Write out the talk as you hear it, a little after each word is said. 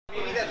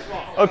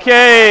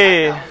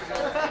Okay,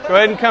 go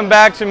ahead and come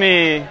back to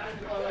me.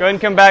 Go ahead and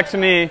come back to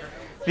me.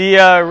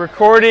 The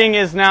recording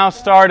is now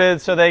started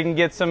so they can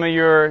get some of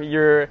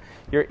your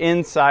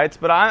insights.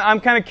 But I'm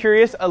kind of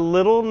curious, a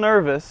little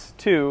nervous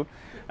too.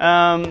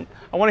 I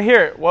want to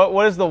hear it.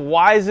 What is the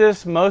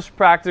wisest, most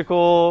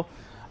practical,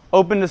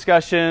 open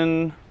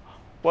discussion?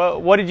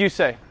 What did you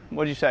say?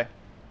 What did you say?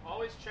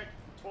 Always check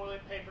the toilet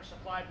paper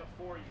supply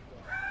before you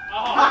go.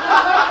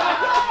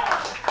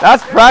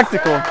 That's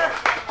practical.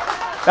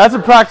 That's a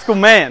practical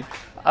man.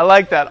 I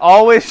like that.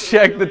 Always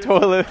check the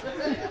toilet.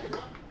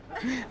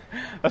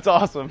 That's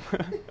awesome.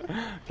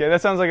 Okay,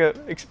 that sounds like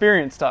an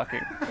experience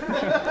talking.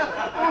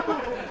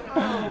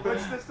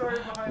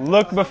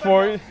 Look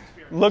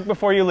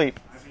before you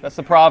leap. That's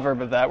the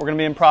proverb of that. We're going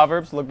to be in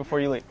Proverbs. Look before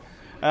you leap.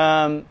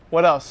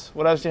 What else?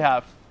 What else do you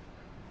have?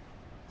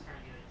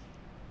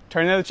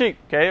 Turn the other cheek.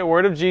 Okay, a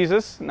word of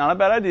Jesus. Not a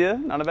bad idea.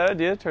 Not a bad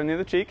idea. Turn the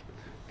other cheek.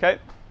 Okay.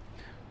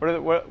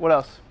 What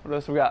else? What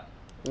else we got?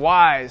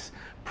 Wise.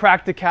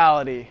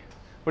 Practicality.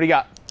 What do you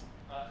got?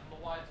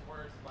 The wise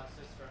words of my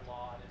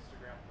sister-in-law on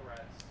Instagram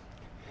threads.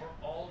 We're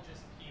all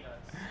just peanuts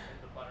in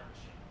the butter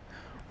machine.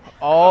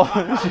 All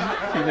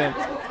just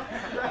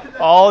peanuts.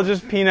 All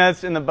just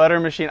peanuts in the butter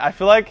machine. I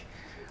feel like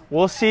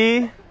we'll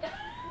see.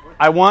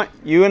 I want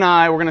you and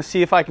we're going to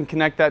see if I can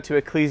connect that to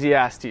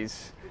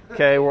Ecclesiastes.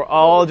 Okay, we're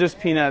all just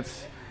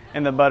peanuts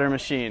in the butter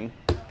machine.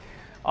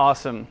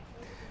 Awesome.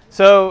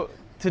 So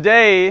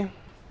today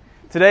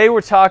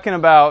we're talking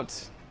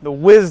about the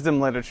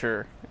wisdom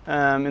literature.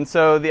 And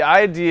so the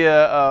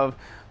idea of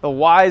the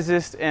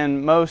wisest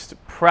and most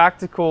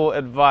practical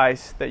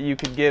advice that you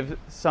could give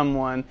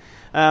someone.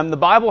 The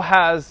Bible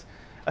has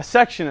a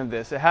section of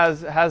this. It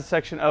has a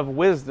section of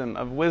wisdom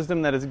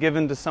that is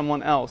given to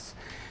someone else.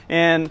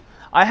 And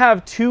I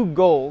have two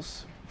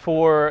goals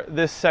for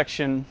this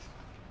section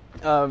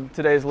of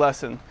today's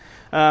lesson.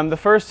 The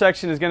first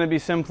section is going to be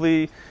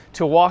simply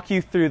to walk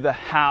you through the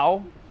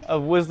how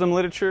of wisdom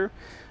literature.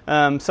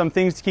 Some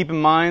things to keep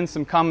in mind,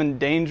 some common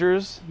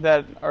dangers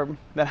that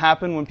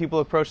happen when people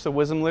approach the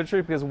wisdom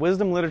literature, because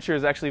wisdom literature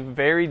is actually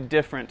very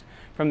different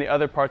from the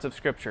other parts of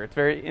Scripture. It's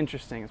very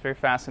interesting. It's very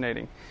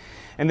fascinating.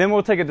 And then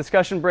we'll take a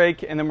discussion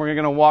break, and then we're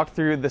going to walk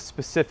through the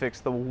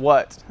specifics, the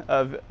what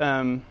of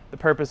the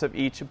purpose of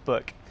each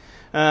book.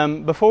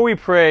 Before we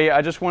pray,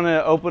 I just want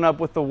to open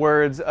up with the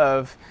words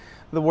of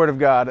the Word of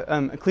God.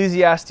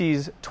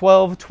 Ecclesiastes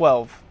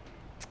 12:12.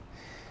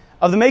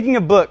 Of the making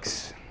of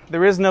books,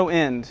 there is no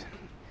end,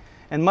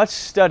 and much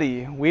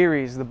study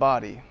wearies the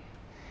body.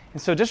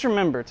 And so just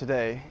remember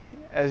today,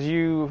 as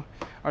you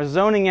are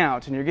zoning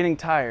out and you're getting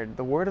tired,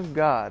 the Word of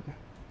God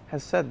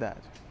has said that.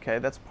 Okay,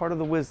 that's part of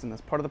the wisdom.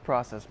 That's part of the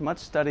process. Much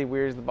study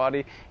wearies the body,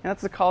 and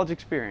that's the college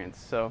experience.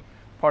 So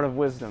part of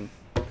wisdom.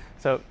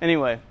 So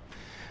anyway,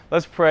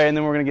 let's pray, and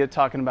then we're going to get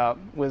talking about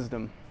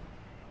wisdom.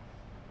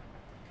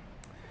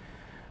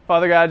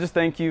 Father God, I just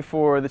thank you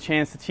for the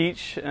chance to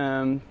teach,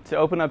 to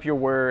open up your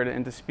word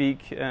and to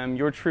speak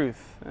your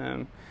truth.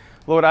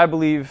 Lord, I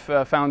believe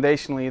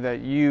foundationally that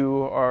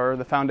you are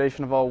the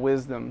foundation of all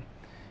wisdom.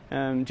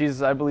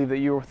 Jesus, I believe that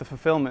you are the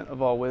fulfillment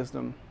of all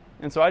wisdom.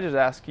 And so I just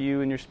ask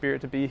you and your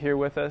Spirit to be here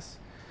with us.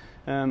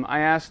 I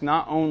ask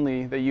not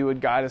only that you would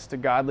guide us to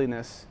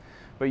godliness,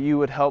 but you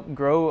would help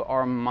grow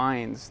our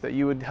minds, that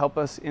you would help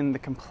us in the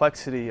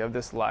complexity of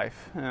this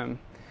life,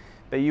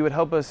 that you would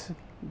help us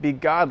be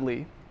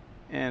godly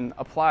and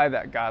apply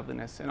that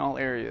godliness in all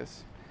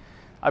areas.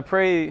 I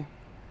pray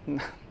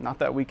not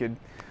that we could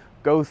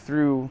go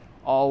through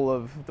all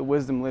of the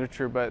wisdom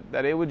literature, but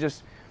that it would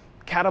just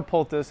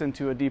catapult us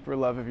into a deeper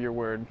love of your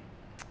word.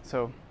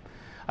 So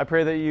I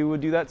pray that you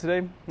would do that today,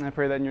 and I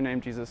pray that in your name,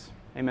 Jesus.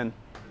 Amen.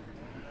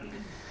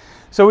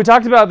 So we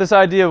talked about this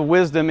idea of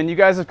wisdom, and you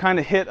guys have kind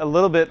of hit a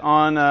little bit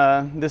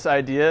on this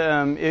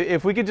idea.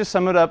 If we could just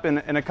sum it up in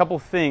a couple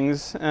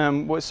things,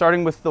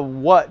 starting with the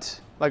what,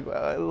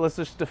 let's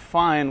just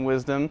define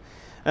wisdom.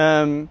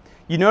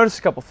 You notice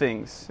a couple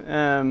things.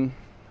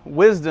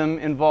 Wisdom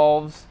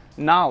involves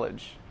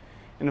knowledge.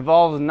 It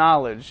involves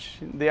knowledge.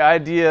 The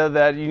idea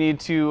that you need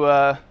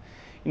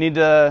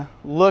to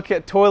look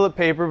at toilet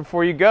paper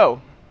before you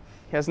go.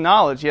 He has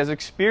knowledge. He has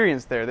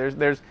experience there.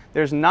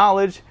 There's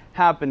knowledge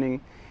happening.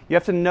 You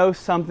have to know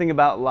something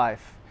about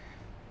life.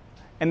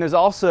 And there's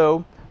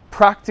also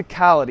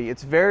practicality.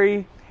 It's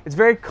very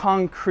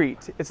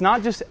concrete. It's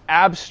not just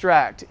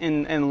abstract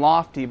and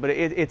lofty, but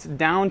it's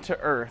down to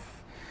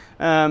earth.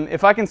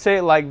 If I can say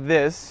it like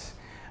this,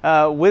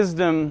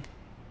 wisdom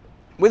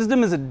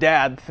is a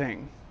dad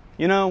thing.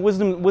 You know,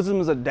 wisdom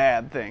is a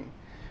dad thing.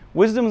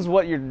 Wisdom is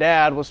what your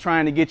dad was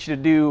trying to get you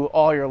to do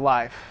all your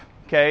life.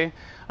 Okay?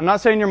 I'm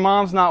not saying your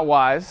mom's not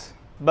wise,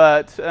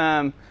 but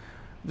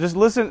just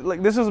listen.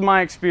 Like, this was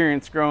my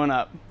experience growing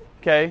up.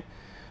 Okay?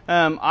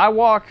 I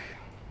walk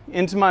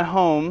into my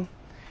home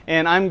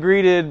and I'm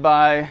greeted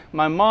by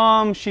my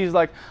mom. She's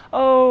like,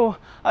 "Oh,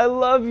 I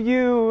love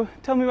you.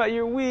 Tell me about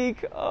your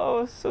week.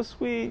 Oh, so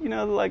sweet." You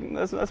know, like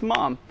that's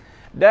mom.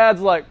 Dad's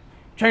like,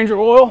 "Change your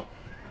oil.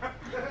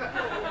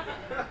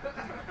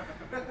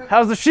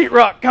 How's the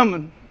sheetrock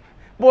coming?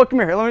 boy, come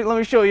here. Let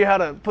me show you how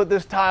to put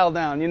this tile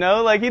down. You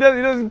know, like he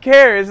doesn't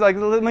care. It's like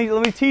let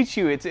me teach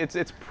you.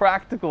 It's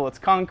practical. It's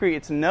concrete.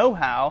 It's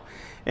know-how,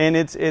 and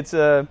it's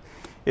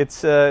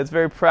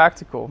very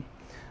practical.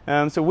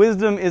 So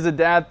wisdom is a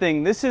dad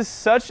thing. This is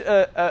such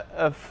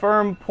a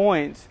firm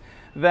point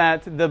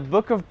that the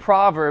book of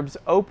Proverbs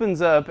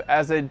opens up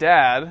as a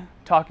dad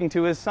talking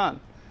to his son.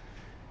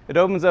 It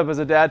opens up as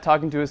a dad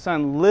talking to his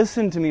son.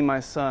 Listen to me, my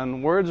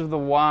son, words of the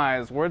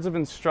wise, words of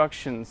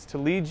instructions to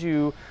lead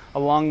you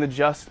along the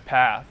just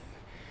path.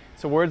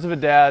 So words of a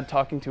dad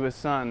talking to his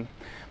son.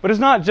 But it's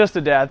not just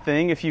a dad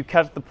thing, if you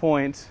catch the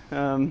point.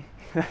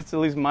 That's at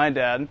least my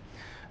dad.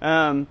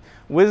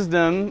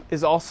 Wisdom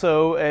is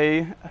also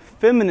a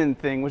feminine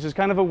thing, which is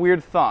kind of a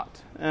weird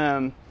thought.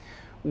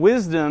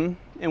 Wisdom,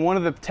 in one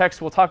of the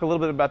texts, we'll talk a little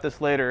bit about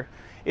this later,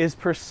 is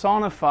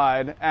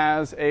personified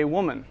as a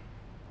woman.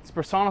 It's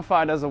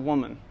personified as a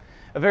woman,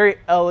 a very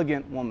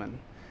elegant woman,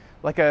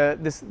 like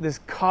this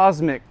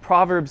cosmic,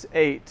 Proverbs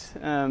 8,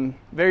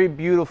 very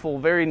beautiful,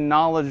 very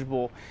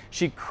knowledgeable.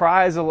 She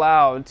cries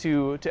aloud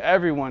to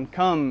everyone,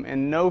 come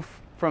and know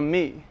from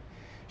me.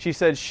 She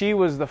said she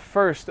was the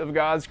first of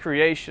God's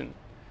creation.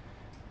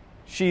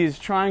 She is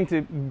trying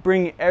to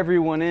bring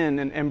everyone in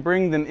and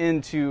bring them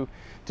into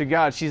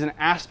God. She's an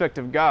aspect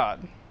of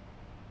God.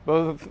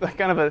 Both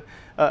kind of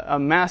a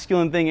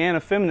masculine thing and a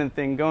feminine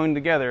thing going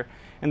together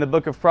in the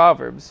book of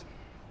Proverbs.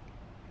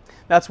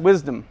 That's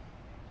wisdom.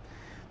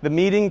 The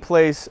meeting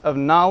place of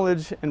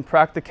knowledge and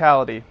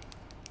practicality,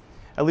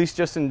 at least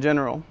just in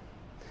general.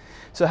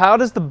 So how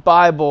does the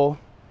Bible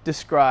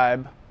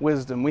describe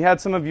wisdom? We had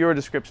some of your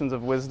descriptions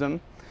of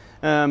wisdom.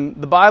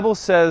 The Bible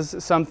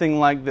says something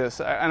like this,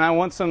 and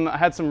I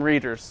had some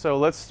readers. So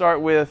let's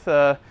start with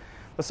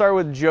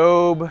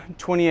Job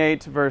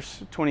 28,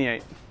 verse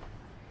 28.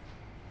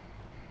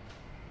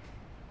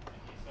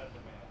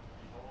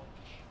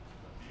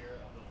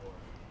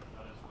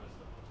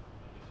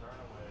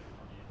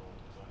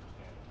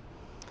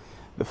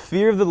 The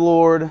fear of the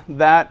Lord,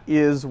 that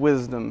is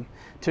wisdom.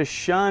 To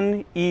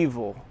shun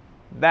evil,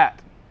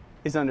 that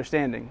is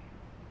understanding.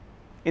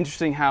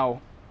 Interesting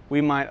how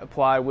we might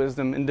apply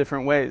wisdom in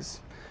different ways.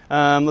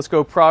 Let's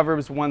go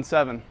Proverbs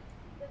 1:7.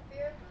 The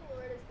fear of the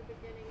Lord is the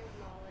beginning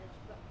of knowledge,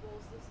 but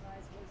fools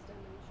despise wisdom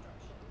and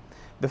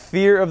instruction. The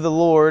fear of the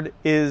Lord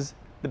is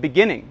the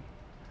beginning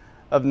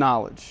of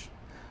knowledge,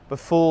 but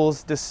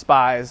fools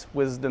despise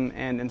wisdom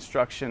and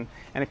instruction.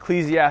 And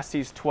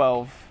Ecclesiastes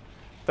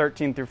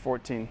 12:13 through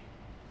 14.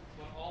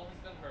 When all has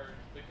been heard,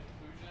 the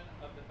conclusion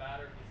of the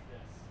matter is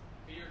this: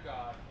 fear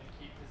God and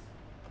keep his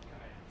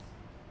commands,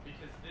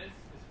 because this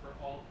is for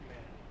all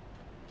humanity.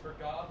 For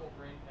God will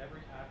bring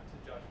every act to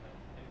judgment,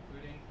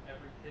 including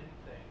every hidden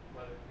thing,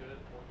 whether good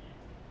or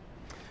evil.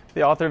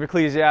 The author of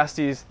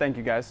Ecclesiastes, thank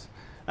you guys,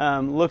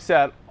 looks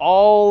at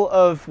all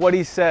of what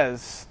he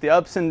says, the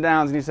ups and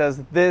downs, and he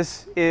says,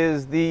 this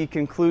is the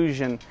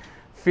conclusion.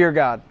 Fear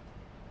God,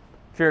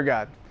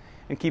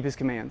 and keep his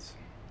commands.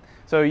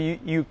 So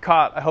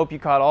I hope you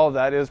caught all of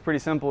that. It was pretty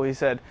simple. He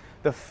said,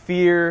 the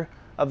fear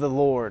of the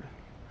Lord,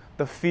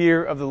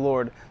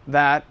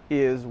 that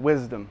is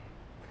wisdom.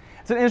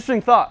 It's an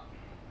interesting thought.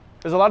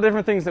 There's a lot of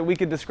different things that we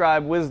could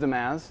describe wisdom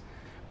as,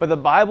 but the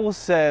Bible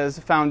says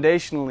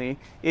foundationally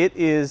it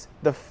is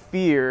the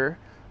fear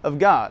of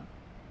God.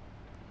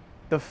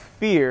 The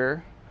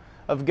fear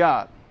of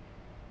God.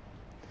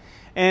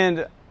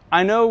 And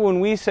I know when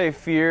we say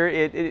fear,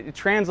 it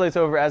translates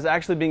over as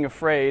actually being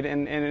afraid.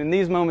 And in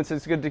these moments,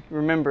 it's good to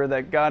remember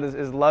that God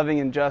is loving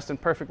and just,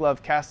 and perfect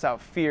love casts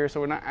out fear.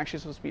 So we're not actually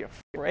supposed to be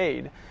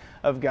afraid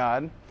of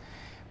God.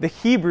 The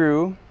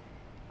Hebrew,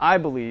 I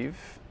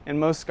believe, and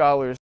most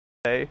scholars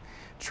say,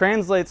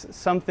 translates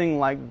something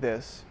like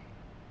this.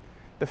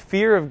 The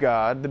fear of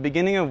God, the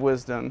beginning of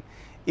wisdom,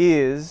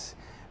 is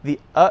the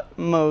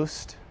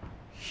utmost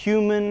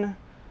human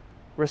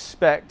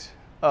respect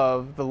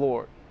of the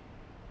Lord.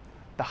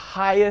 The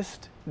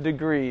highest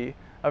degree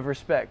of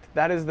respect.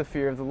 That is the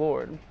fear of the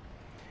Lord.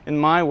 In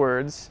my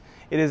words,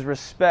 it is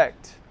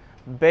respect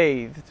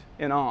bathed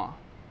in awe.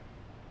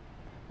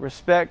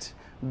 Respect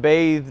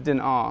bathed in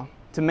awe.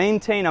 To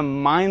maintain a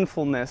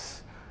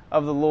mindfulness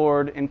of the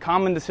Lord in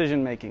common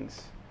decision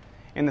makings,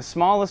 in the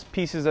smallest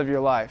pieces of your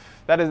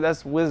life.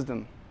 That's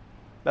wisdom.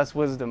 That's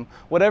wisdom.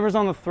 Whatever's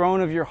on the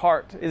throne of your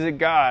heart, is it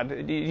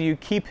God? Do you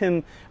keep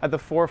him at the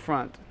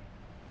forefront?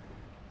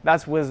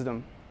 That's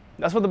wisdom.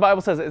 That's what the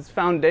Bible says. It's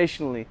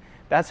foundationally.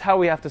 That's how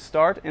we have to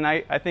start, and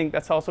I think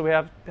that's also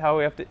how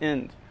we have to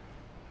end.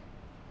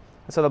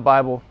 That's how the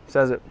Bible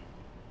says it.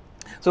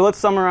 So let's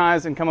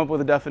summarize and come up with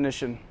a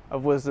definition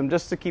of wisdom,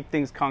 just to keep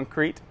things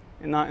concrete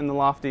and not in the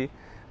lofty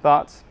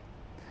thoughts.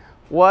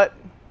 What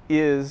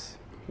is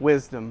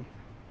wisdom?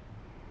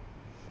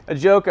 A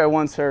joke I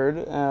once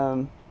heard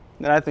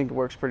that I think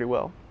works pretty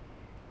well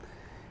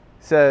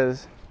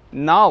says,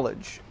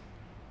 knowledge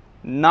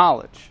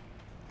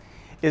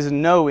is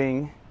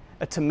knowing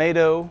a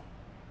tomato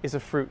is a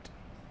fruit.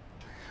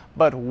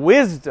 But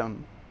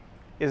wisdom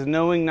is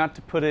knowing not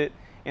to put it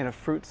in a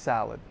fruit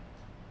salad.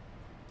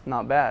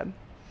 Not bad.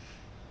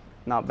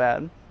 Not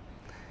bad.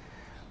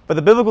 But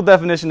the biblical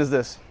definition is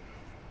this.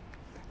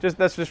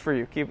 That's just for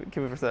you. Keep it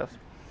for yourself.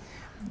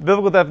 The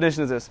biblical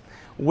definition is this.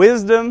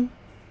 Wisdom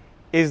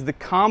is the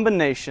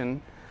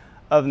combination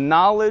of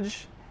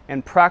knowledge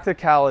and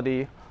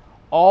practicality,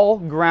 all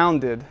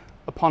grounded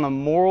upon a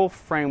moral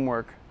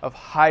framework of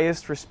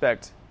highest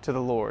respect to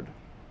the Lord.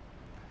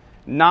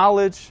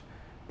 Knowledge,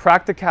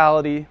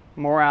 practicality,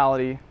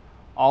 morality,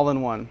 all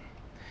in one.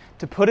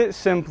 To put it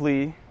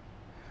simply,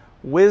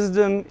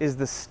 wisdom is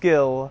the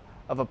skill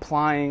of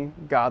applying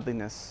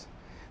godliness.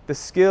 The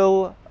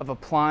skill of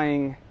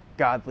applying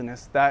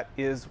godliness. That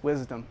is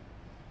wisdom.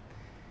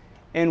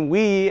 And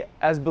we,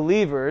 as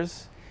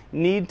believers,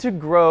 need to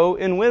grow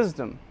in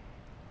wisdom.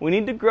 We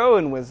need to grow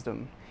in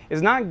wisdom.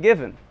 It's not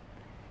given.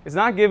 It's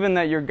not given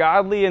that you're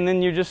godly and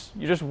then you're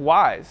just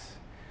wise.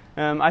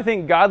 I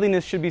think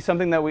godliness should be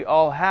something that we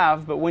all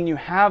have, but when you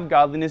have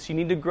godliness, you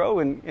need to grow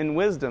in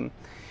wisdom.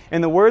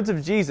 In the words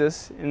of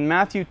Jesus, in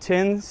Matthew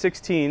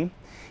 10:16,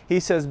 he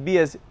says, be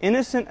as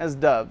innocent as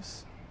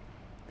doves,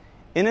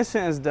 and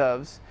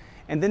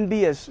then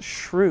be as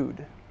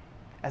shrewd,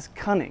 as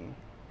cunning,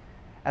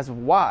 as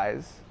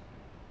wise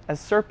as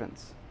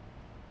serpents.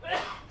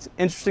 It's an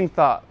interesting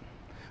thought.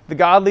 The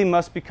godly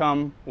must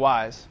become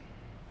wise.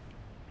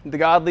 The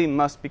godly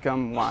must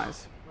become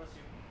wise.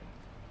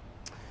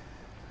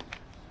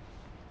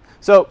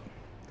 So,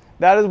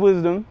 that is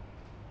wisdom.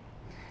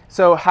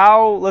 So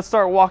let's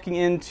start walking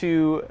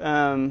into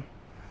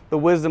the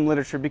wisdom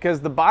literature,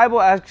 because the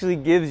Bible actually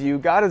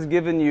God has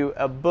given you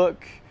a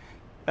book,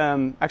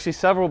 actually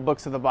several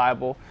books of the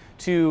Bible,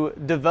 to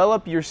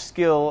develop your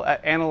skill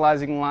at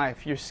analyzing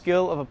life, your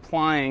skill of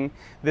applying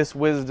this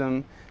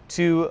wisdom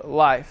to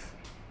life.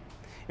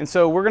 And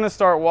so we're going to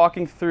start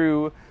walking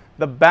through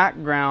the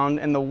background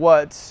and the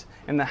what's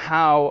and the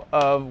how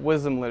of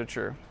wisdom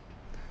literature.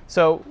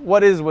 So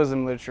what is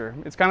wisdom literature?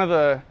 It's kind of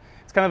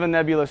a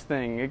nebulous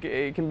thing.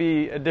 It can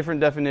be a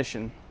different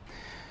definition.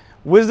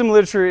 Wisdom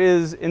literature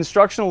is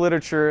instructional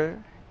literature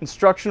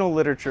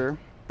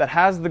that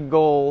has the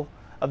goal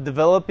of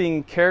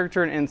developing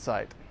character and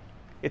insight.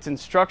 It's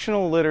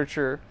instructional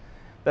literature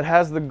that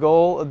has the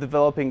goal of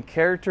developing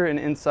character and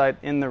insight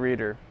in the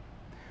reader.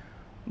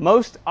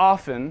 Most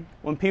often,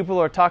 when people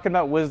are talking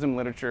about wisdom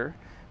literature,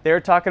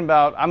 they're talking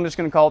about, I'm just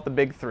going to call it the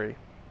big three,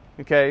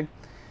 okay?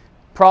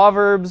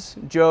 Proverbs,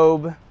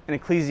 Job, and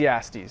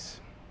Ecclesiastes.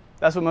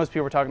 That's what most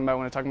people are talking about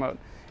when they're talking about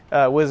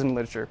wisdom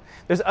literature.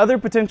 There's other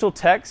potential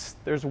texts.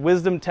 There's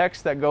wisdom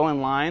texts that go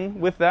in line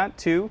with that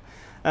too.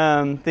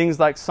 Things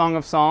like Song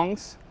of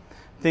Songs,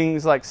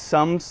 things like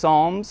some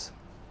Psalms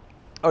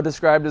are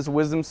described as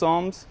wisdom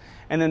psalms,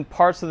 and then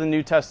parts of the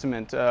New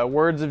Testament,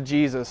 words of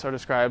Jesus are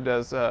described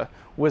as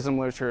wisdom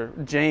literature.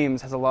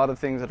 James has a lot of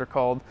things that are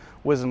called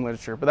wisdom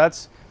literature, but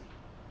that's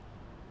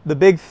the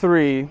big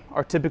three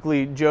are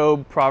typically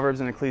Job, Proverbs,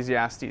 and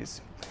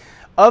Ecclesiastes.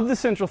 Of the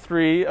central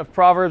three of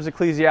Proverbs,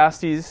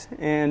 Ecclesiastes,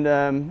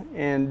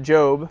 and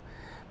Job,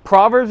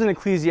 Proverbs and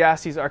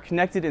Ecclesiastes are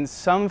connected in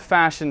some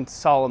fashion to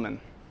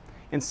Solomon.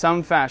 In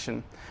some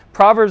fashion.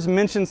 Proverbs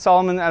mentions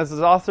Solomon as his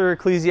author.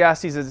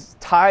 Ecclesiastes is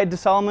tied to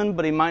Solomon,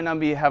 but he might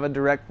not have a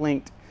direct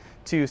link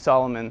to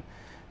Solomon.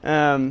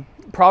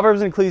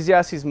 Proverbs and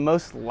Ecclesiastes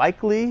most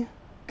likely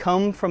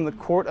come from the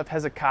court of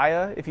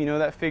Hezekiah, if you know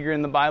that figure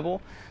in the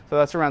Bible. So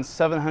that's around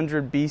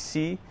 700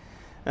 BC.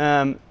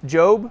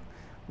 Job,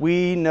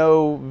 we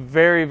know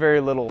very, very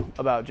little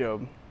about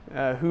Job,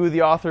 who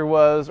the author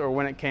was or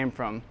when it came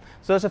from.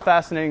 So that's a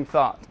fascinating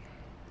thought.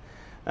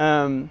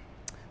 The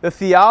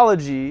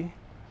theology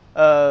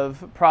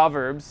of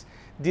Proverbs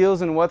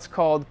deals in what's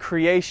called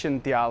creation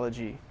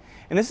theology.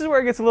 And this is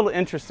where it gets a little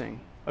interesting,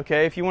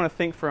 okay, if you want to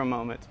think for a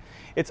moment.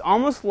 It's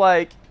almost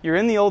like you're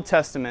in the Old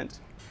Testament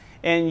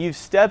and you've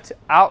stepped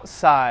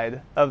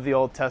outside of the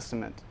Old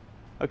Testament,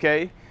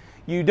 okay?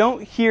 You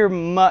don't hear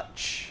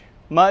much,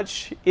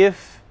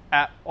 if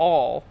at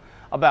all,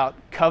 about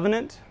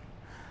covenant,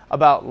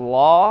 about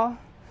law,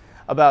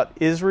 about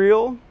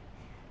Israel.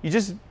 You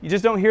just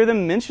don't hear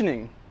them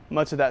mentioning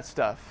much of that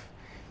stuff.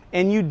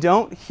 And you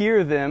don't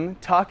hear them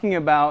talking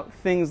about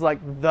things like,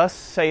 thus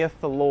saith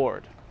the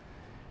Lord.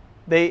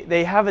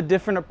 They have a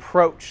different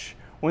approach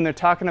when they're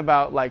talking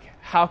about, like,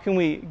 how can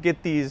we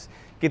get these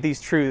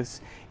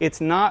truths. It's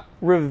not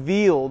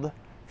revealed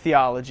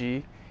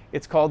theology.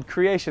 It's called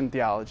creation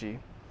theology.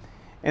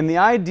 And the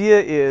idea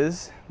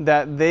is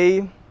that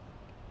they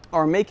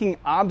are making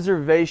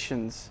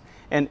observations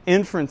and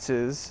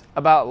inferences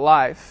about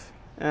life,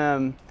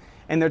 and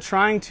they're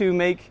trying to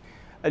make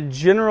a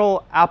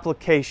general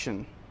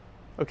application.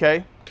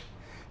 Okay?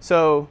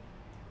 So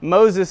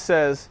Moses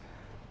says,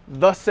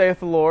 thus saith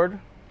the Lord.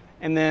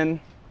 And then,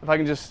 if I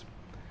can just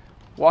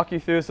walk you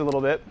through this a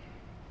little bit.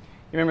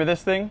 You remember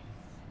this thing?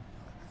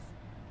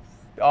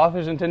 The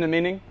author's intended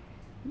meaning?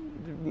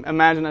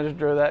 Imagine I just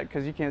drew that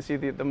because you can't see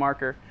the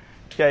marker.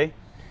 Okay?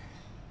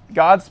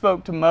 God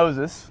spoke to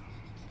Moses.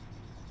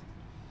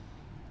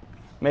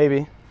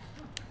 Maybe.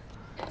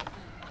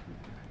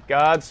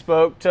 God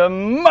spoke to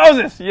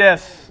Moses.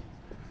 Yes.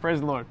 Praise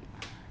the Lord.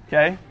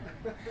 Okay?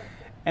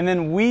 And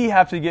then we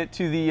have to get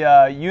to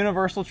the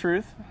universal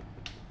truth,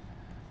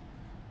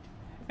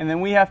 and then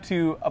we have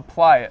to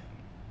apply it.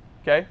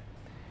 Okay?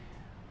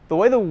 The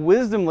way the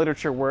wisdom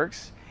literature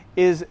works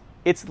is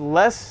it's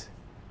less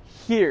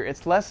here,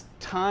 it's less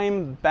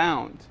time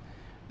bound,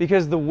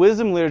 because the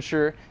wisdom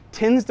literature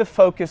tends to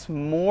focus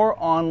more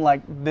on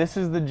like this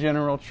is the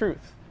general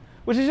truth,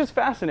 which is just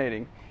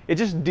fascinating. It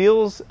just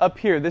deals up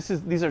here.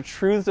 These are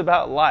truths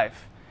about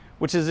life,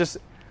 which is just,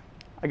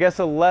 I guess,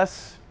 a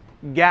less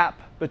gap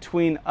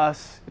between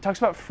us. It talks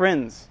about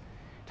friends,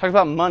 it talks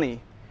about money,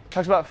 it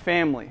talks about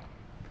family.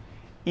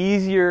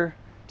 Easier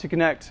to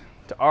connect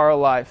to our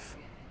life.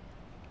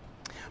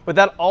 But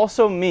that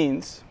also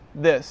means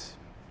this.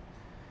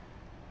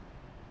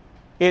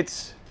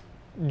 It's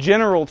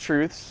general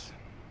truths.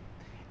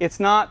 It's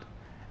not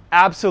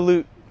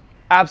absolute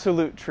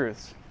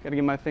truths. Got to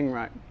get my thing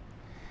right.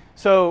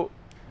 So,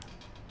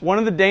 one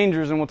of the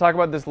dangers, and we'll talk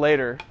about this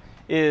later,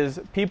 is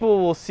people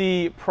will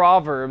see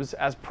Proverbs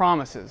as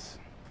promises.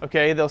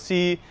 Okay? They'll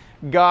see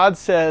God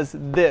says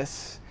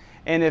this,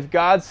 and if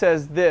God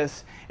says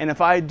this, and if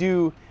I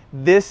do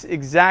this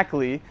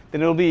exactly,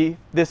 then it'll be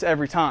this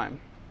every time.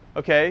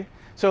 Okay?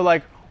 So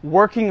like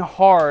working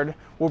hard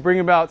will bring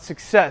about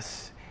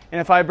success.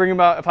 And if I'm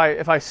a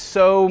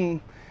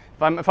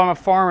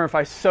farmer, if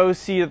I sow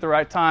seed at the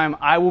right time,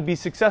 I will be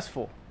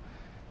successful.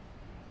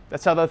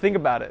 That's how they'll think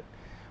about it.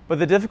 But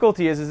the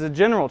difficulty is a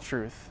general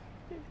truth.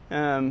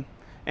 And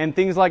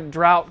things like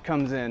drought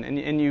comes in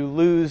and you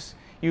lose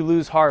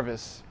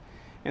harvest.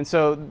 And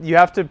so you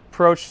have to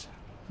approach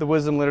the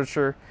wisdom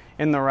literature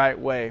in the right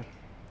way.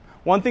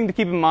 One thing to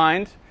keep in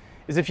mind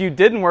is if you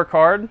didn't work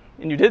hard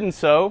and you didn't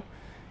sow,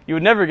 you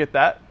would never get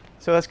that.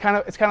 So it's kind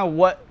of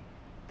what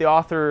the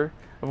author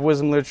of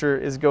wisdom literature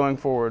is going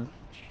for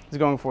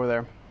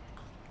there.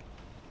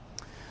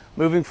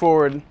 Moving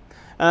forward,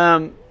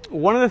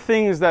 one of the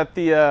things that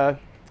the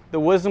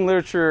wisdom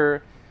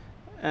literature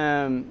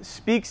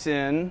speaks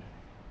in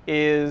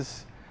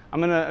is,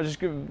 I'm going to just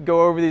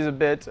go over these a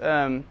bit.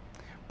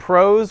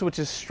 Prose, which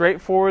is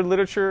straightforward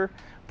literature.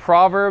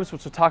 Proverbs,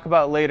 which we'll talk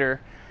about later.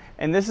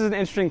 And this is an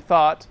interesting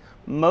thought.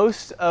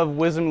 Most of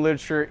wisdom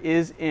literature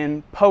is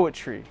in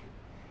poetry.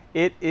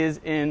 It is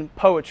in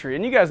poetry.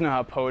 And you guys know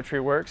how poetry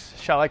works.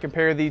 Shall I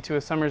compare thee to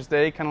a summer's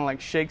day? Kind of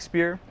like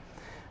Shakespeare.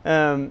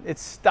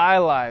 It's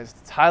stylized.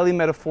 It's highly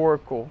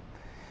metaphorical.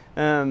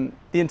 The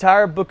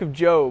entire book of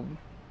Job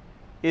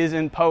is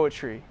in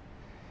poetry.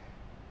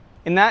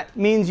 And that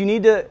means you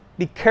need to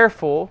be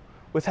careful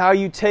with how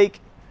you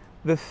take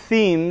the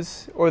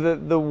themes or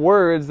the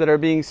words that are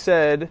being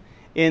said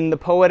in the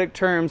poetic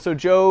terms. So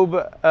Job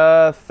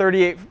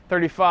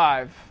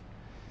 38:35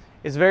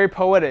 is very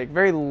poetic,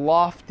 very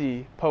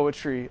lofty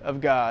poetry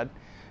of God.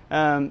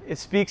 It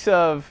speaks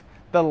of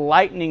the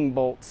lightning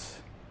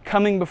bolts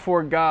coming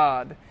before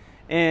God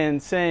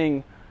and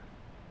saying,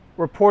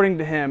 reporting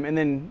to Him, and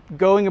then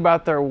going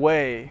about their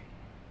way.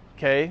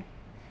 Okay?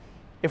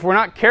 If we're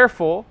not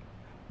careful,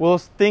 we'll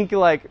think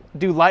like,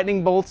 do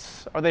lightning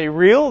bolts, are they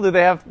real? Do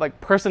they have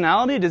like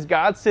personality? Does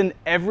God send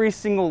every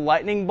single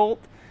lightning bolt?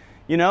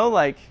 You know,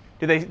 like,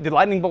 do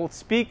lightning bolts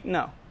speak?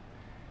 No.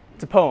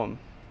 It's a poem.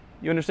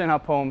 You understand how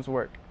poems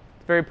work.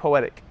 It's very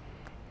poetic.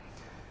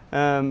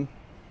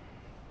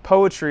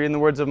 Poetry, in the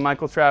words of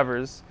Michael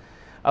Travers,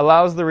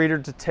 allows the reader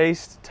to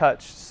taste,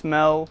 touch,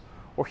 smell,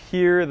 or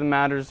hear the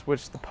matters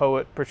which the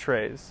poet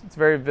portrays. It's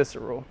very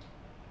visceral.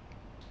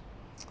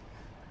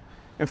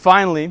 And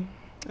finally,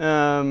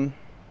 the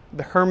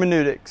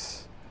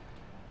hermeneutics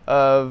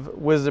of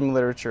wisdom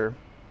literature.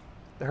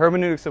 The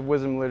hermeneutics of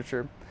wisdom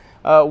literature.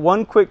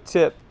 One quick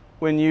tip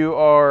when you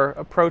are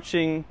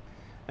approaching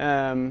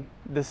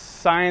the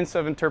science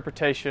of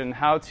interpretation,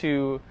 how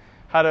to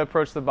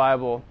approach the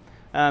Bible.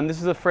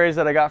 This is a phrase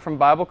that I got from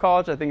Bible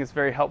college. I think it's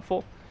very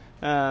helpful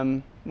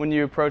when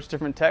you approach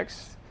different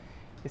texts.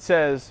 It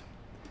says,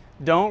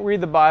 don't read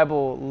the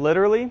Bible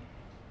literally.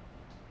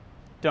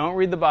 Don't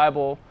read the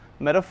Bible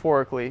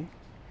metaphorically.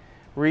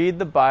 Read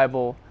the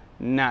Bible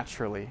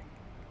naturally.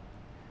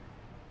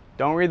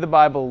 Don't read the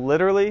Bible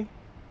literally.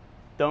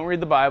 Don't read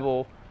the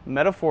Bible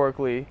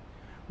metaphorically.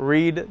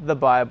 Read the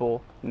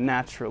Bible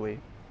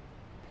naturally.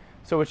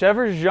 So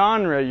whichever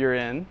genre you're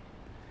in,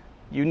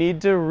 you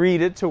need to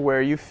read it to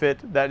where you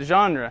fit that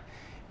genre.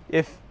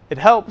 If it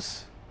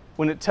helps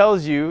when it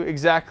tells you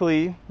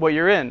exactly what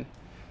you're in.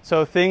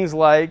 So things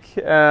like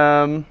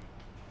the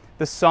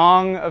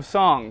Song of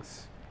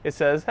Songs. It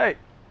says, hey,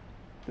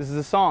 this is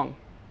a song.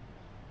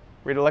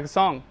 Read it like a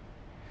song.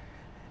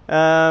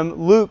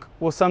 Luke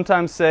will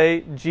sometimes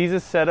say,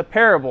 Jesus said a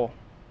parable.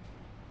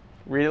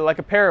 Read it like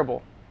a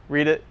parable.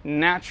 Read it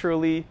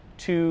naturally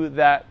to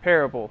that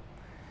parable.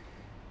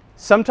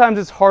 Sometimes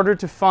it's harder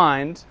to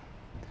find,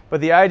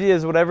 but the idea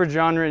is whatever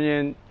genre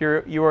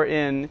you are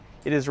in,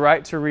 it is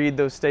right to read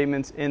those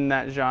statements in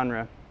that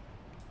genre.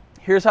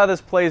 Here's how this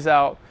plays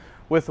out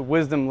with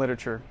wisdom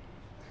literature.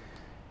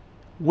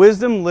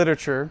 Wisdom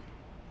literature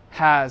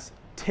has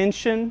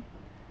tension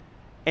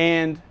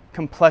and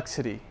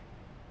complexity.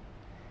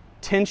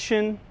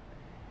 Tension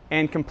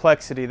and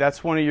complexity.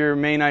 That's one of your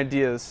main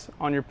ideas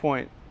on your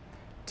point.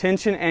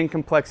 Tension and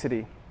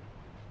complexity.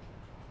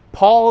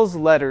 Paul's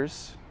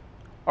letters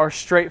are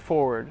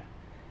straightforward.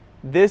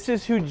 This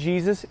is who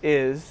Jesus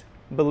is.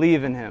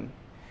 Believe in him.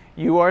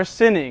 You are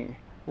sinning.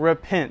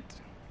 Repent.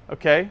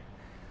 Okay?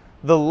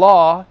 The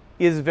law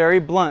is very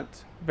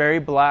blunt, very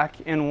black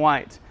and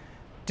white.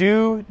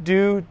 Do,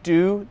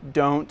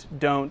 don't.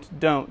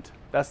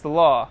 That's the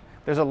law.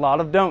 There's a lot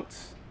of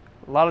don'ts.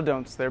 A lot of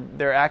don'ts.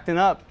 They're acting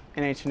up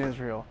in ancient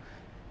Israel.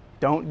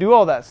 Don't do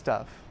all that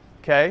stuff.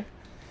 Okay?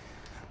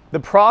 The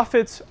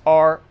prophets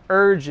are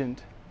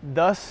urgent.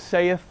 Thus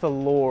saith the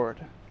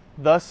Lord.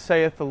 Thus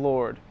saith the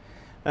Lord.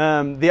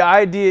 The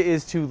idea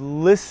is to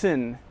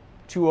listen,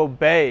 to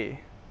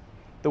obey.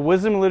 The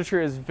wisdom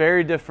literature is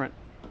very different.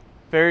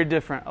 Very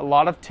different. A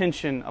lot of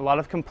tension, a lot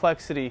of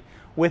complexity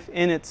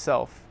within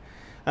itself.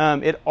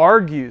 It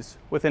argues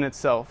within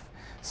itself.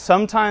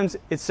 Sometimes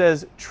it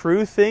says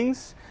true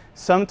things.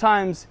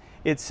 Sometimes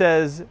it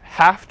says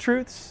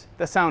half-truths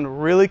that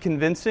sound really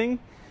convincing.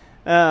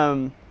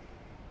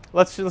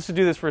 Let's just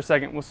do this for a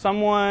second. Will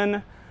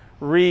someone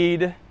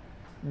read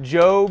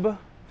Job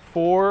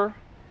 4,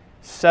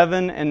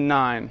 7, and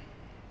 9?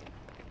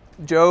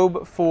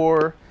 Job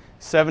 4,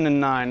 7, and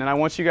 9. And I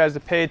want you guys to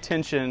pay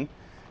attention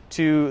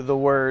to the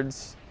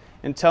words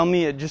and tell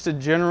me just a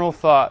general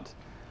thought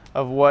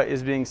of what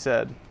is being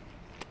said.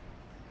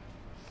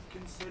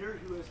 Consider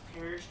who has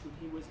perished when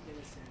he was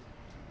innocent.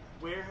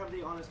 Where have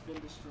the honest been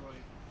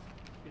destroyed?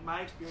 In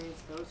my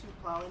experience, those who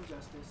plow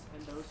injustice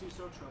and those who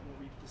sow trouble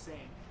reap the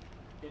same.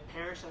 They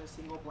perish at a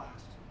single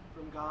blast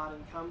from God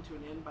and come to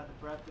an end by the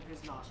breath of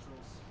his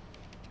nostrils.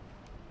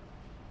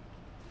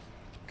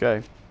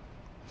 Okay.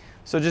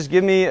 So just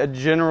give me a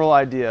general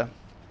idea.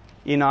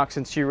 Enoch,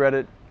 since you read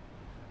it,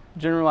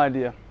 general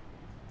idea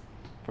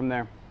from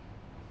there.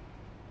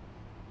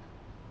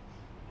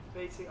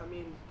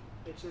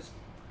 It's just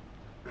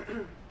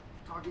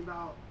talking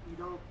about if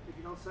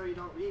you don't sow, you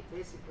don't reap,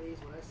 basically, is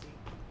what I see.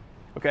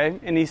 Okay,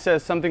 and he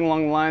says something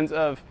along the lines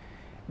of,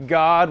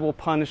 God will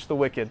punish the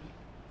wicked,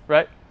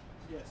 right?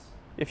 Yes.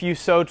 If you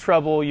sow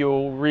trouble,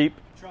 you'll reap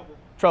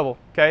Trouble.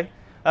 Okay.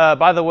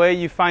 By the way,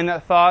 you find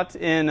that thought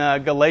in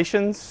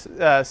Galatians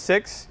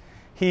 6.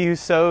 He who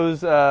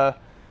sows, I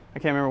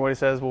can't remember what he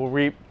says, will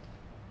reap.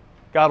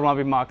 God will not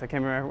be mocked. I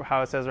can't remember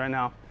how it says right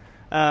now.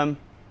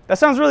 That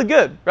sounds really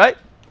good, right?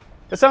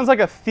 It sounds like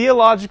a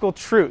theological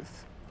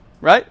truth,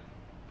 right?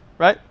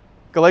 Right?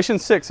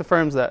 Galatians 6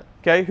 affirms that.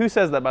 Okay, who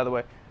says that, by the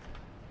way?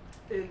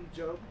 In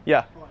Job?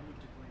 Yeah. Oh, I moved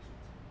to Galatians.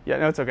 Yeah,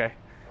 no, it's okay.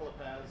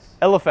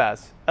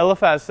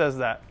 Eliphaz says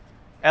that.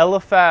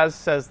 Eliphaz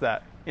says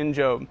that in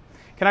Job.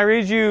 Can I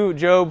read you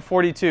Job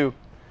 42,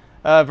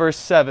 verse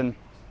 7?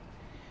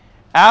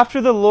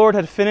 After the Lord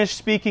had finished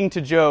speaking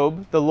to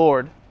Job, the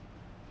Lord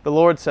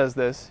says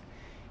this,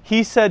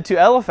 he said to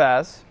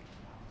Eliphaz,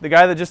 the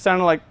guy that just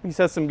sounded like he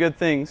said some good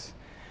things,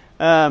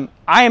 I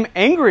am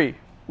angry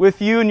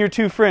with you and your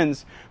two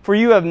friends, for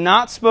you have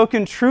not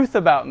spoken truth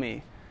about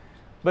me,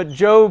 but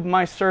Job,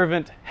 my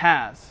servant,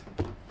 has.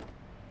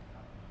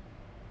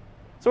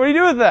 So what do you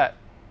do with that?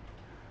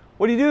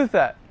 What do you do with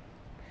that?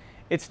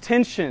 It's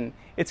tension.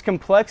 It's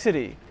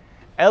complexity.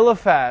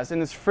 Eliphaz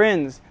and his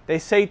friends, they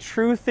say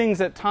true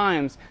things at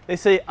times. They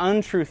say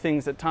untrue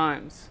things at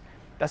times.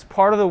 That's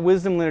part of the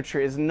wisdom literature,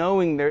 is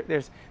knowing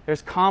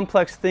there's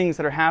complex things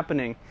that are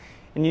happening.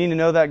 And you need to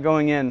know that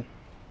going in.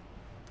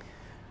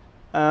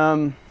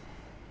 The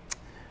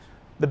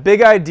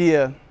big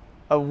idea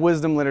of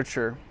wisdom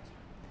literature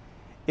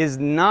is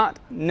not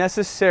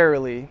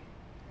necessarily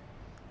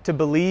to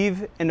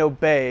believe and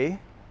obey,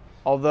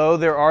 although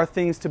there are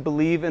things to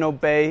believe and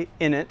obey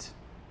in it,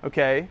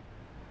 okay?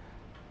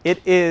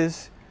 It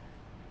is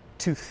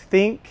to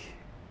think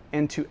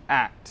and to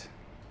act.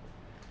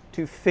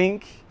 To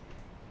think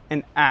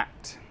and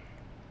act.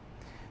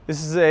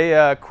 This is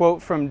a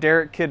quote from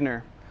Derek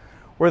Kidner.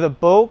 Where the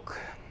bulk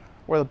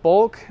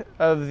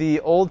of the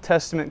Old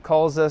Testament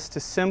calls us to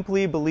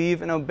simply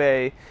believe and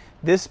obey,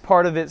 this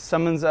part of it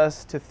summons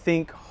us to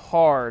think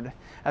hard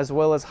as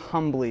well as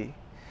humbly,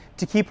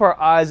 to keep our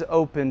eyes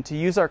open, to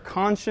use our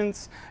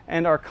conscience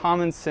and our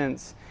common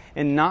sense,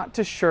 and not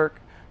to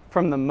shirk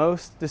from the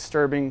most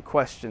disturbing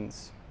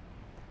questions.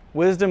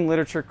 Wisdom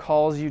literature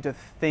calls you to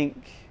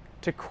think,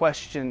 to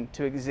question,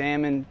 to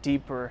examine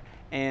deeper,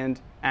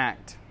 and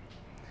act.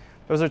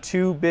 Those are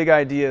two big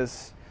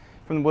ideas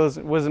from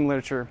the wisdom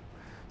literature.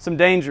 Some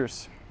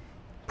dangers.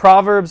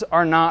 Proverbs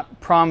are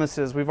not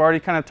promises. We've already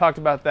kind of talked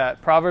about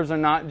that. Proverbs are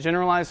not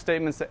generalized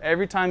statements that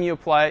every time you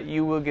apply it,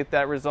 you will get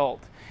that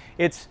result.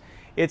 It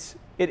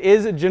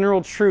is a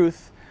general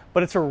truth,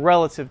 but it's a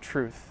relative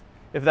truth,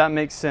 if that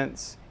makes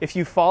sense. If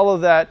you follow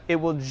that, it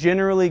will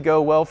generally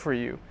go well for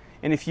you.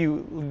 And if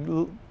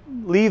you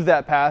leave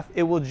that path,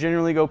 it will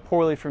generally go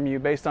poorly from you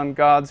based on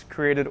God's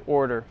created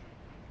order.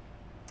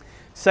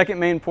 Second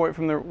main point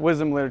from the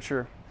wisdom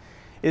literature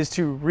is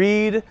to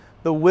read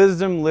the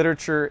wisdom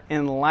literature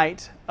in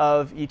light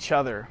of each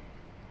other.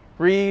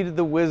 Read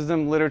the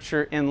wisdom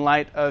literature in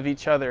light of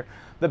each other.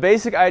 The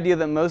basic idea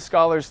that most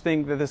scholars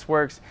think that this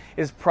works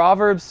is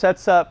Proverbs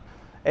sets up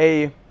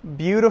a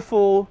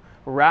beautiful,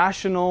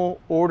 rational,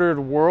 ordered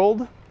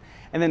world,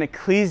 and then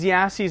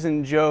Ecclesiastes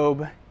and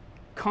Job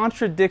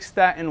contradicts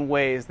that in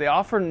ways. They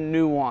offer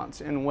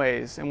nuance in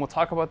ways, and we'll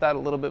talk about that a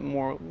little bit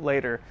more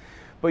later.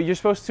 But you're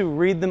supposed to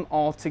read them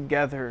all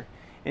together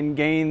and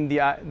gain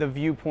the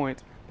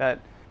viewpoint that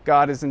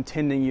God is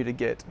intending you to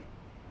get.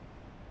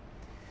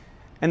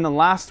 And the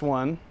last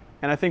one,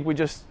 and I think we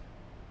just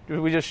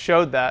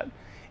showed that,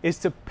 is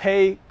to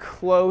pay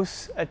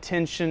close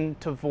attention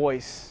to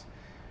voice.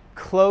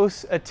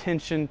 Close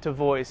attention to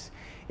voice.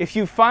 If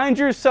you find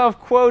yourself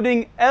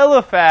quoting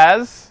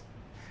Eliphaz,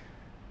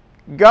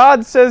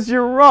 God says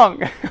you're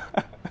wrong.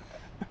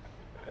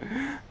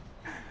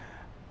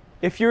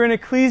 If you're in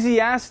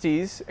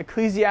Ecclesiastes,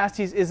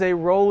 Ecclesiastes is a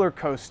roller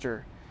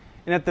coaster.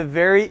 And at the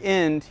very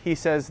end, he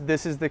says,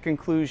 this is the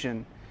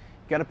conclusion.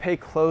 You've got to pay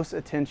close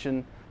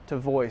attention to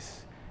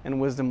voice and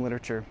wisdom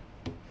literature.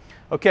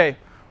 Okay,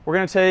 we're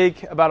going to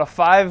take about a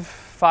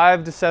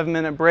 5 to 7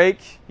 minute break.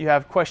 You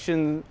have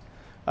question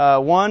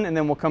 1, and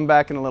then we'll come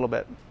back in a little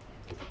bit.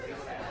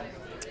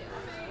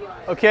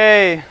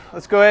 Okay,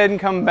 let's go ahead and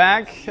come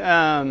back.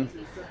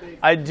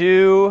 I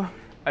do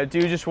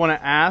just want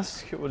to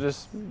ask. We'll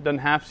just doesn't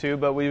have to,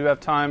 but we do have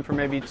time for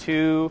maybe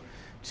 3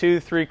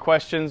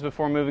 questions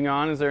before moving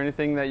on. Is there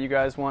anything that you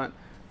guys want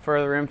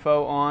further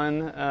info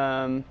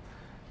on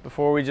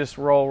before we just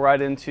roll right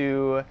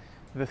into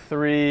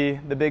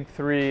the big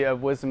 3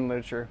 of wisdom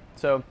literature?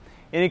 So,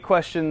 any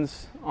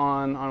questions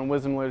on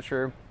wisdom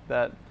literature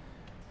that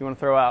you want to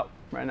throw out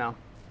right now?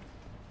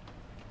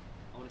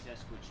 I wanted to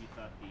ask what you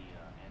thought the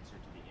answer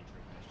to the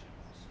intro question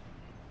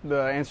was.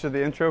 The answer to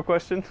the intro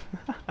question?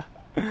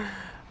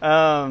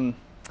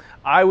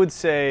 I would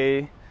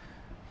say,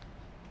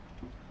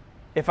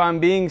 if I'm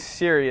being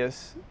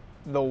serious,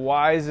 the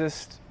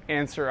wisest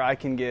answer I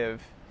can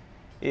give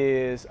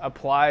is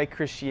apply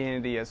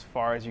Christianity as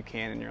far as you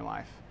can in your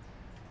life.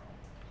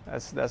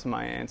 That's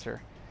my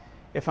answer.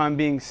 If I'm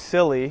being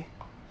silly,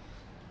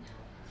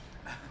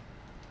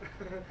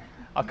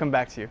 I'll come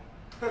back to you.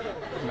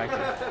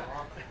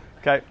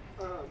 Okay.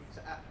 Go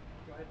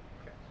ahead.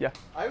 Yeah.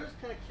 I was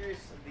kind of curious.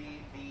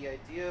 The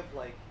idea of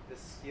like the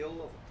skill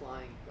of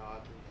applying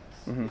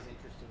godliness is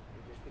interesting to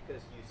me, just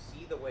because you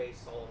see the way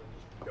Solomon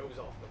just goes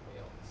off the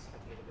rails at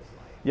the end of his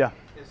life. Yeah.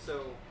 And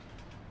so,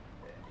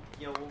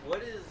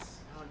 what is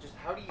just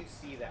how do you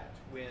see that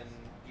when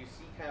you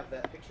see kind of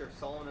that picture of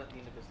Solomon at the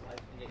end of his life,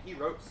 and yet he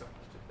wrote so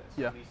much of this.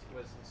 Yeah. He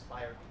was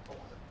inspired a lot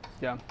of this.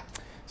 Yeah.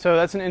 So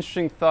that's an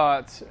interesting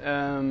thought.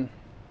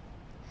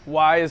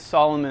 Why is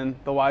Solomon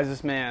the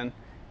wisest man,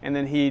 and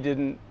then he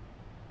didn't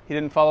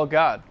follow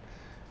God?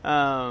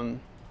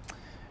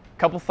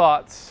 Couple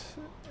thoughts.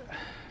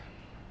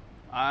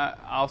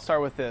 I'll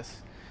start with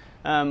this.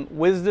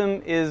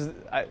 Wisdom is,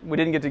 we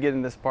didn't get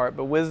in this part,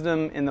 but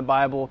wisdom in the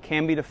Bible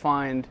can be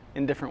defined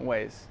in different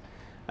ways.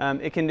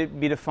 It can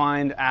be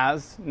defined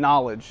as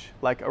knowledge,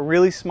 like a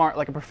really smart,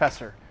 like a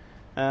professor.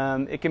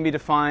 It can be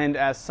defined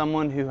as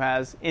someone who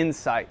has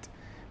insight,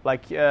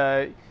 like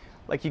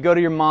you go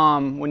to your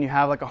mom when you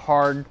have like a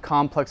hard,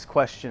 complex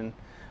question.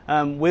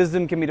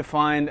 Wisdom can be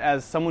defined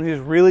as someone who's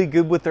really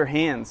good with their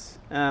hands.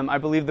 I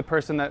believe the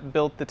person that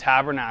built the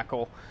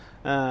tabernacle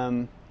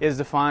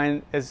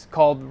is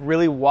called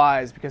really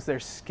wise because they're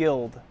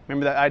skilled.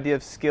 Remember that idea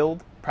of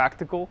skilled,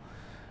 practical?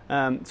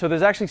 So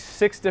there's actually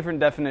 6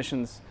 different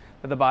definitions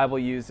that the Bible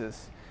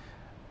uses.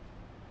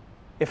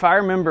 If I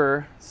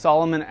remember,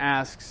 Solomon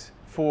asks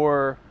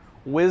for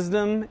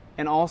wisdom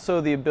and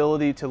also the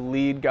ability to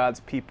lead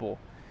God's people.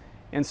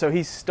 And so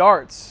he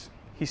starts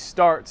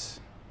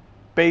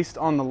based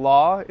on the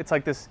law. It's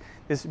like this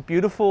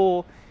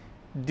beautiful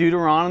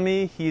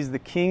Deuteronomy. He's the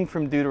king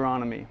from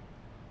Deuteronomy.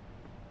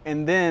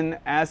 And then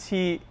as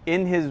he,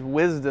 in his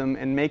wisdom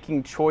and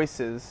making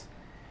choices,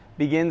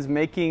 begins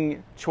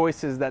making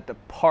choices that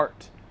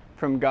depart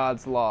from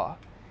God's law.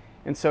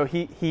 And so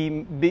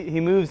he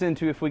moves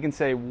into, if we can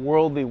say,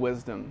 worldly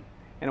wisdom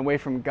and away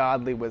from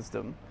godly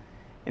wisdom.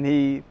 And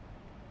he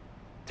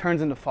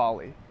turns into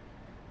folly.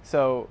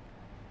 So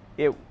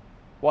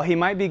while he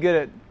might be good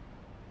at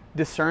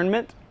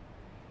discernment,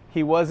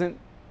 he wasn't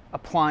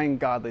applying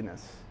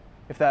godliness,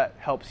 if that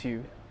helps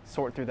you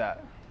sort through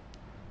that.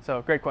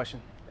 So, great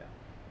question. Yeah.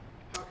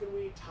 How can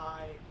we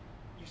tie,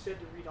 you said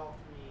to read all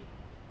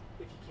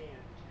 3 if you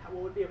can.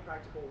 What would be a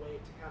practical way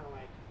to kind of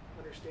like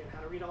understand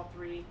how to read all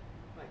 3,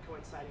 like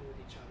coinciding with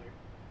each other?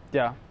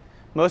 Yeah.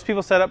 Most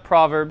people set up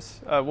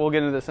Proverbs. We'll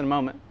get into this in a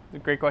moment.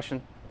 Great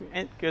question.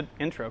 Good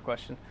intro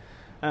question.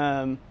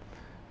 They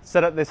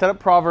set up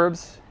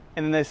Proverbs,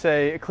 and then they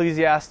say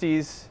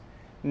Ecclesiastes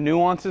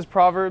nuances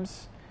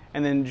Proverbs,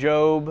 and then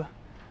Job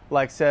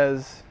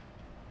says,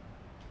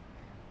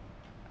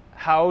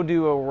 how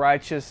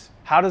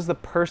does the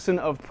person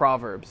of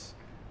Proverbs,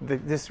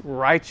 this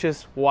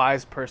righteous,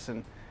 wise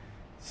person,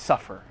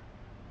 suffer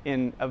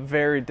in a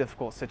very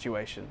difficult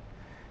situation?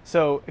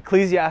 So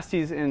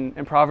Ecclesiastes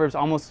and Proverbs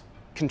almost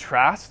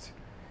contrast.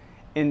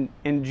 In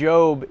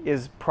Job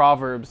is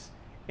Proverbs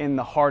in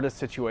the hardest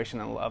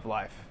situation of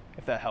life,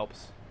 if that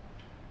helps.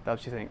 That's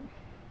what you think.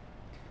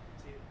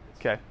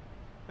 Okay.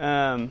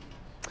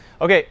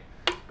 Okay,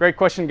 Great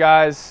question,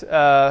 guys.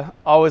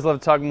 Always love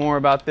to talk more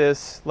about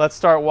this. Let's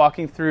start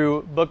walking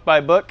through book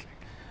by book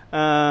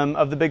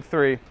of the big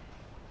three.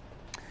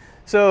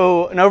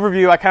 So an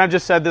overview, I kind of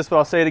just said this, but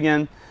I'll say it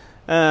again.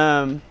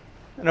 An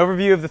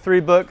overview of the three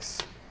books.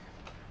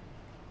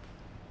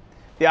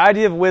 The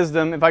idea of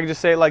wisdom, if I could just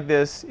say it like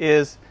this,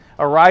 is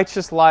a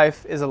righteous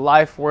life is a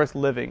life worth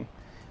living.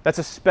 That's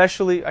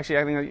especially, actually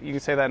I think you can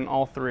say that in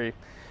all three.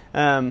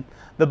 The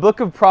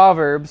book of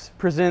Proverbs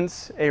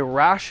presents a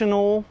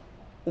rational,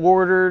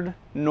 ordered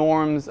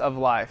norms of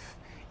life.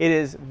 It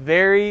is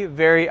very,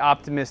 very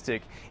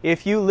optimistic.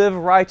 If you live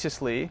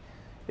righteously,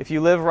 if you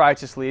live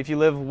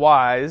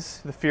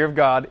wise, the fear of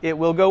God, it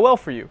will go well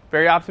for you.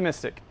 Very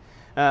optimistic.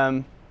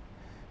 A,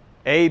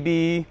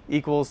 B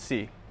equals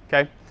C.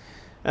 Okay?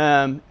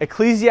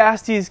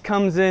 Ecclesiastes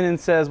comes in and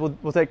says,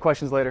 we'll take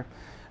questions later.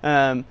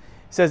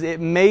 Says it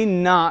may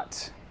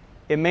not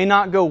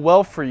go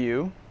well for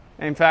you.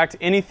 In fact,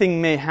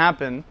 anything may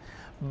happen,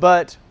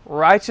 but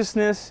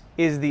righteousness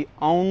is the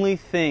only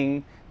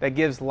thing that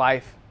gives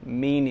life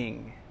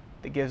meaning.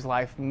 That gives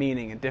life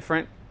meaning, a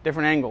different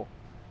angle.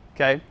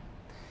 Okay?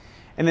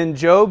 And then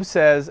Job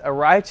says, a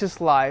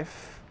righteous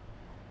life,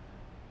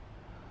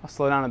 I'll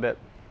slow down a bit.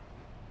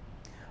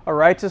 A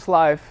righteous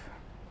life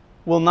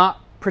will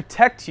not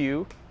protect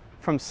you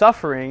from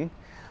suffering,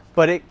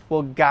 but it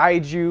will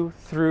guide you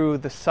through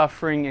the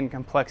suffering and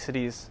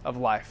complexities of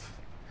life.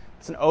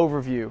 It's an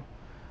overview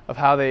of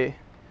how they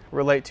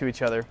relate to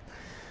each other.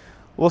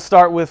 We'll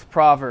start with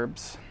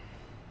Proverbs.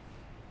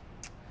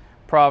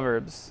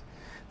 Proverbs.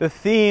 The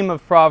theme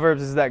of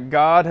Proverbs is that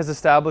God has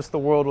established the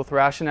world with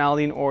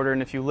rationality and order,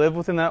 and if you live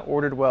within that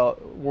ordered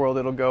world,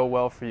 it'll go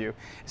well for you.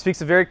 It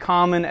speaks of very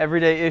common,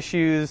 everyday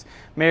issues: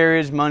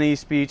 marriage, money,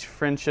 speech,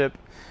 friendship.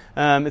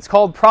 It's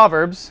called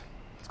Proverbs.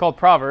 It's called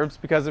Proverbs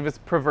because of its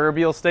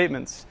proverbial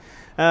statements.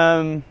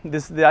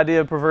 The idea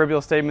of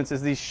proverbial statements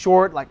is these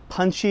short, like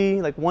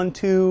punchy, like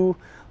 1-2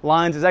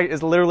 lines.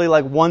 It's literally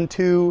like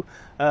 1-2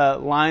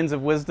 lines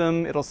of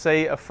wisdom. It'll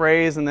say a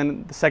phrase, and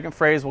then the second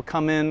phrase will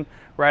come in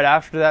right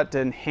after that to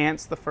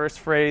enhance the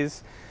first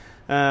phrase.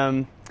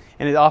 And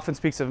it often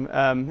speaks of,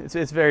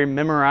 it's very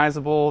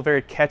memorizable,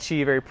 very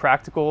catchy, very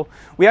practical.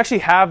 We actually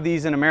have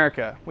these in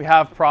America. We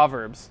have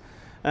Proverbs.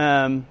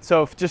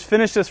 So just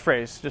finish this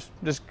phrase.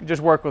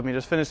 Just work with me.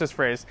 Just finish this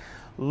phrase.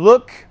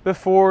 Look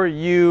before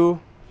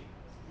you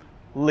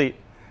leap.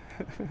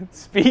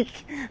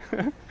 Speak.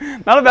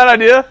 Not a bad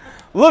idea.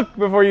 Look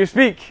before you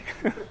speak.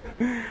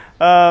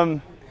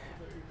 The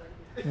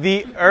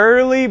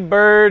early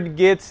bird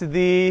gets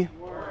the...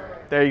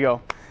 There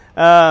you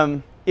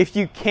go. If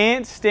you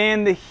can't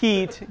stand the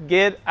heat,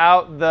 get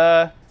out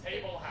the...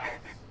 Table house.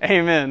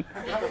 Amen.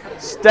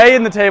 Stay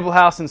in the table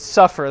house and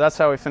suffer. That's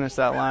how we finish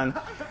that line.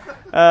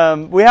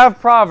 We have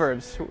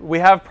Proverbs. We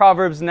have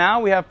Proverbs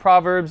now. We have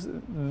Proverbs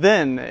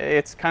then.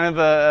 It's kind of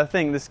a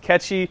thing, this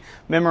catchy,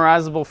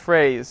 memorizable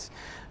phrase.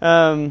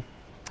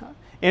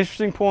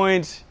 Interesting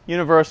point,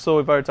 universal.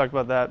 We've already talked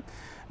about that.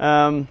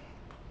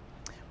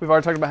 We've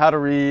already talked about how to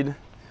read.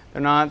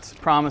 They're not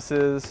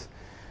promises.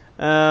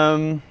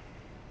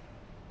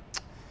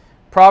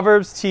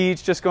 Proverbs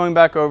teach, just going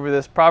back over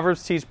this,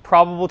 Proverbs teach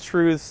probable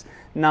truths,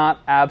 not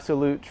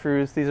absolute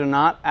truths. These are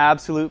not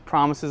absolute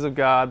promises of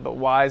God, but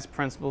wise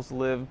principles to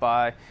live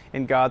by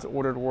in God's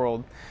ordered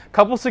world. A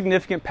couple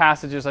significant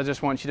passages I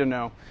just want you to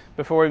know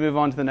before we move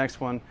on to the next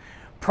one.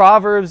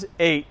 Proverbs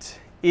 8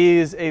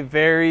 is a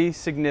very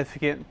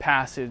significant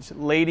passage.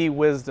 Lady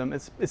wisdom.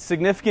 It's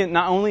significant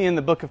not only in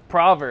the book of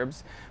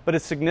Proverbs, but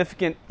it's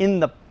significant in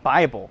the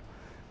Bible.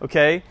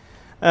 Okay?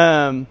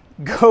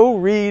 Go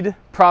read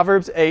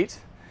Proverbs 8,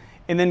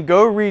 and then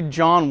go read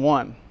John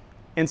 1,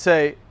 and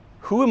say,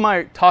 who am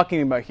I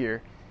talking about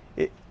here?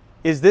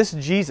 Is this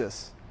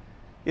Jesus?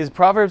 Is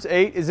Proverbs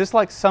 8, is this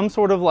like some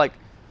sort of like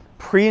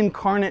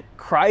pre-incarnate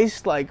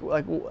Christ? Like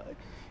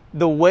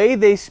the way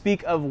they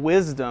speak of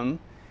wisdom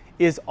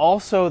is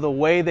also the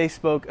way they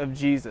spoke of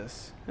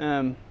Jesus.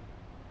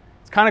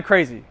 It's kind of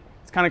crazy.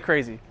 It's kind of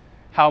crazy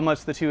how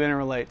much the two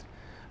interrelate.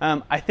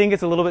 I think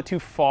it's a little bit too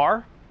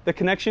far, the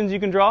connections you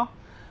can draw,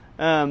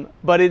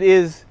 but it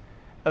is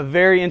a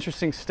very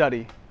interesting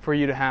study for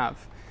you to have.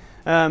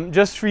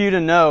 Just for you to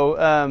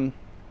know,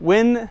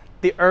 when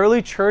the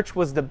early church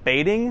was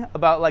debating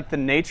about like the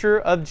nature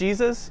of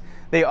Jesus,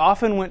 they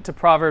often went to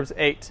Proverbs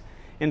 8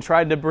 and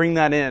tried to bring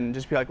that in.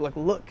 Just be like,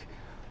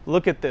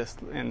 look at this,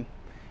 and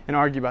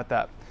argue about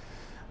that.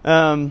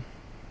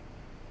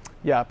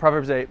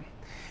 Proverbs 8.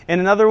 And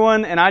another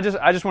one, and I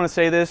just want to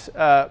say this,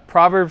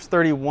 Proverbs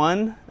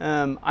 31.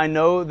 I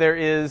know there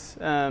is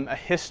a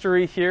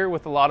history here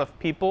with a lot of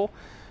people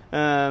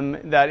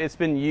that it's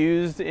been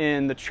used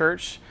in the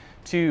church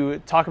to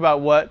talk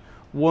about what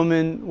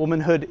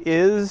womanhood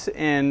is,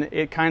 and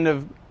it kind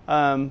of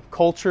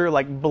culture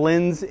like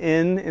blends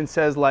in and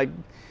says like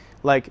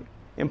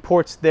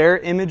imports their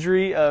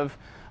imagery of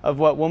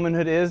what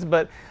womanhood is.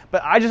 But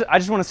I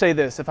just want to say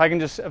this, if I can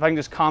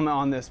just comment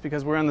on this,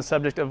 because we're on the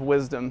subject of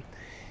wisdom.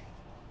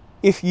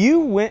 If you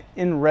went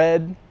and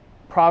read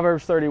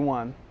Proverbs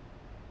 31,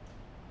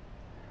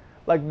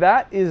 Like,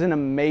 that is an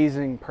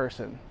amazing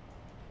person.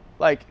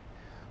 Like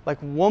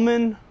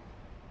woman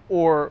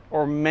or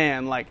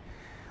man, like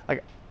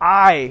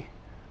I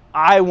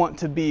want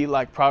to be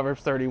like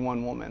Proverbs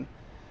 31 woman.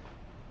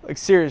 Like,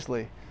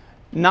 seriously.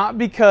 Not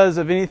because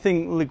of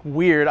anything like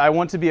weird. I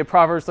want to be a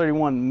Proverbs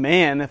 31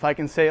 man, if I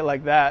can say it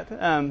like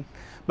that.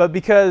 But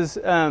because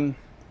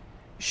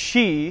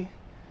she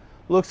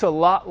looks a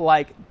lot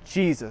like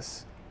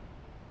Jesus.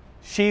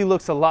 She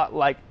looks a lot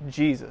like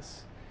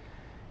Jesus.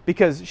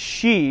 Because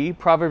she,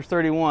 Proverbs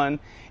 31,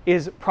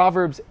 is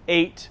Proverbs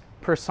 8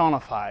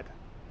 personified.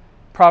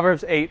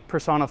 Proverbs 8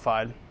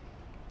 personified.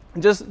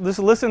 Just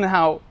listen to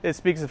how it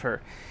speaks of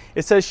her.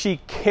 It says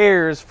she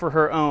cares for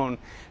her own.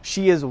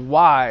 She is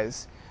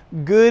wise,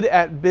 good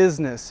at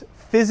business,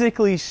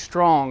 physically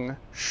strong,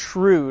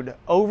 shrewd,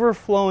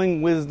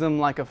 overflowing wisdom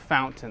like a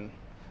fountain.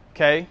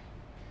 Okay?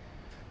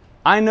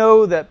 I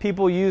know that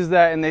people use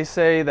that and they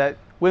say that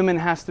women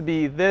has to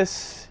be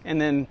this, and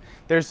then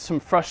there's some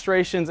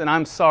frustrations, and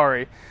I'm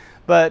sorry.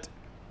 But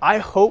I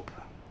hope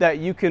that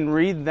you can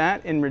read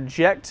that and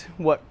reject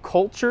what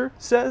culture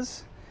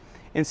says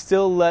and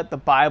still let the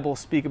Bible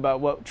speak about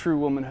what true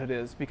womanhood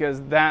is,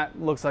 because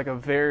that looks like a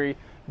very,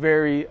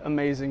 very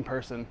amazing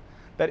person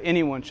that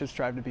anyone should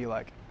strive to be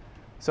like.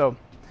 So,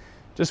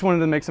 just wanted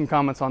to make some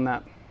comments on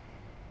that.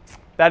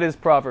 That is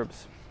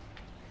Proverbs.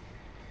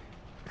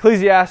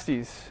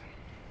 Ecclesiastes.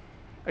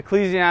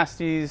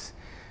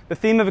 The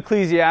theme of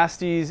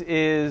Ecclesiastes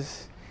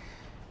is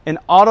an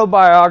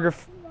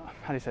autobiography.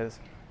 How do you say this?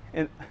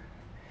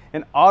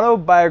 An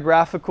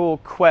autobiographical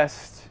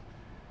quest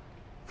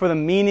for the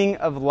meaning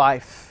of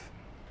life.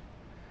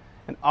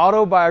 An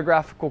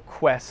autobiographical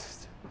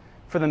quest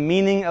for the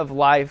meaning of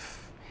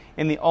life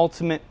and the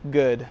ultimate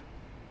good.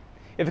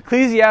 If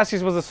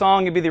Ecclesiastes was a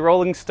song, it'd be the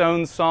Rolling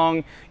Stones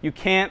song, "You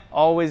Can't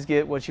Always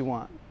Get What You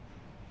Want."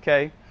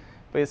 Okay?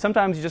 But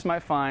sometimes you just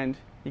might find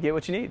you get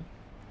what you need.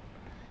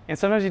 And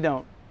sometimes you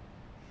don't.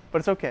 But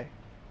it's okay,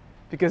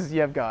 because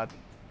you have God.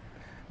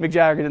 Mick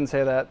Jagger didn't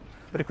say that,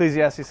 but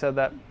Ecclesiastes said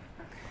that.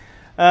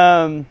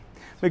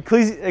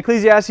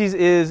 Ecclesiastes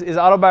is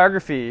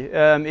autobiography.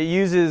 It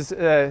uses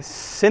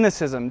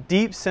cynicism,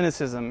 deep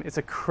cynicism. It's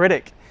a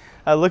critic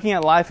looking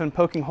at life and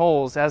poking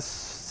holes, as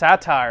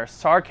satire,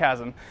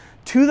 sarcasm,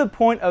 to the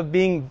point of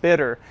being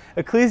bitter.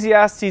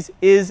 Ecclesiastes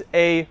is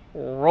a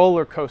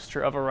roller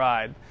coaster of a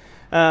ride.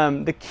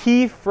 The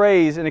key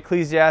phrase in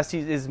Ecclesiastes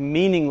is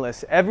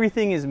meaningless.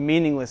 Everything is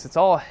meaningless. It's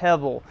all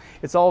hevel.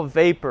 It's all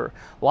vapor.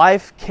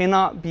 Life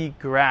cannot be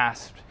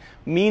grasped.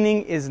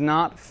 Meaning is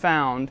not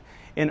found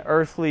in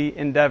earthly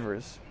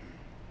endeavors.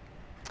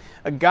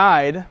 A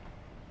guide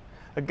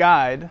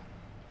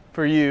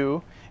for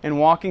you in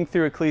walking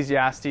through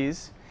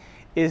Ecclesiastes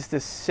is to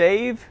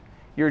save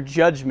your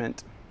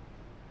judgment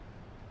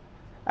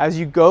as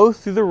you go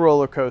through the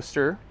roller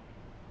coaster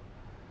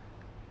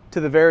to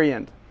the very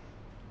end.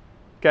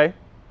 Okay?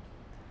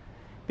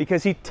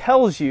 Because he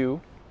tells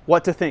you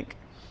what to think.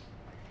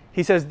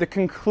 He says the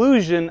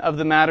conclusion of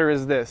the matter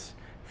is this: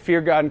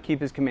 fear God and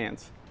keep his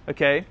commands.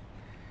 Okay?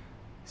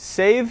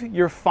 Save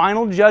your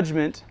final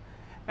judgment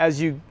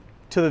as you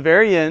to the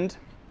very end,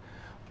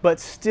 but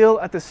still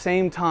at the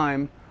same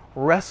time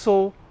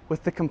wrestle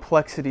with the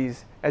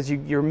complexities as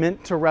you're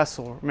meant to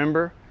wrestle.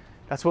 Remember?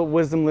 That's what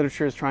wisdom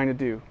literature is trying to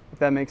do, if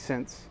that makes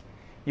sense.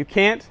 You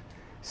can't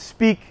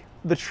speak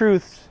the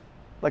truth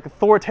like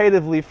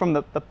authoritatively from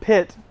the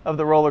pit of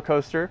the roller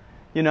coaster,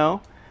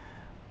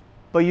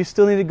 but you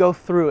still need to go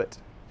through it.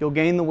 You'll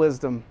gain the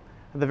wisdom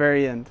at the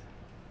very end.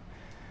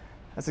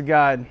 That's a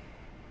guide.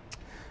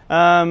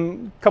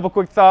 Couple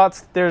quick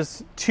thoughts.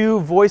 There's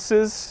two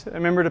voices.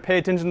 Remember to pay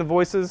attention to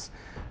voices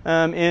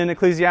in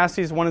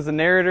Ecclesiastes. One is the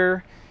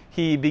narrator.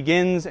 He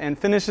begins and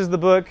finishes the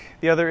book.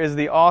 The other is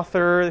the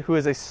author, who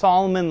is a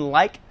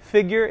Solomon-like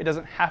figure. It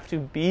doesn't have to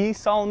be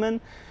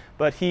Solomon,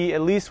 but he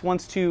at least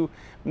wants to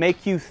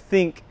make you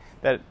think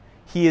that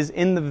he is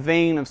in the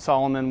vein of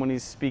Solomon when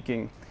he's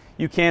speaking.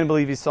 You can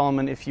believe he's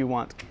Solomon if you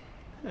want.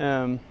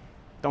 Don't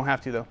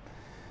have to, though.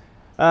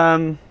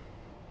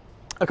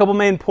 A couple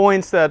main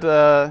points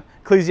that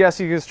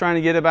Ecclesiastes is trying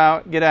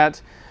to get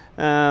at.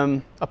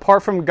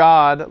 Apart from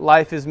God,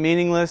 life is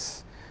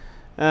meaningless.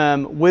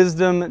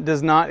 Wisdom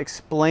does not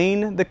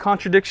explain the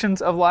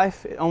contradictions of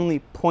life. It only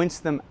points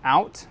them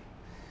out.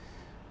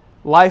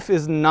 Life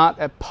is not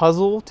a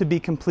puzzle to be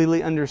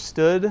completely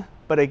understood,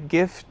 but a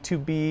gift to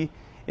be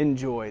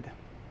enjoyed.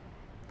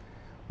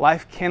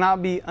 Life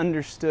cannot be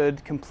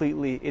understood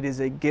completely. It is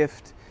a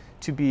gift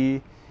to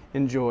be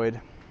enjoyed.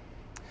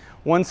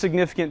 One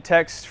significant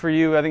text for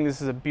you, I think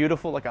this is a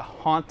beautiful, like a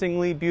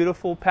hauntingly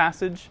beautiful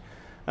passage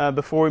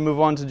before we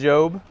move on to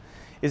Job,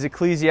 is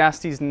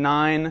Ecclesiastes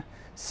 9,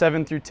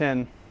 7 through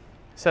 10. It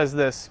says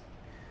this: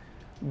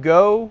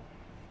 "Go,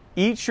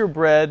 eat your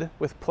bread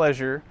with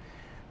pleasure,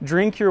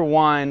 drink your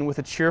wine with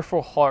a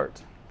cheerful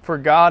heart, for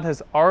God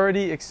has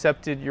already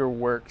accepted your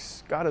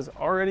works." God has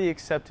already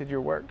accepted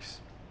your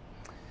works.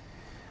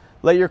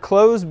 "Let your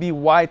clothes be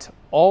white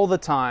all the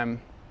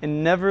time,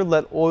 and never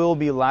let oil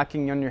be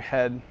lacking on your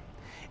head.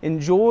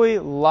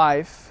 Enjoy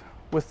life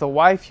with the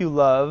wife you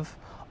love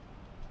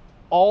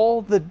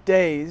all the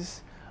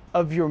days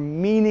of your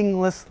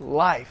meaningless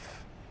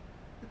life.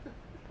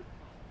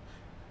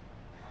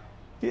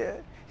 Yeah.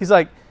 He's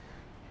like,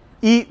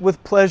 eat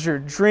with pleasure,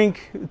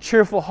 drink with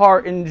cheerful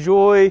heart,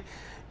 enjoy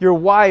your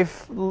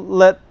wife,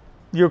 let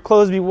your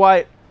clothes be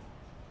white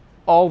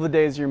all the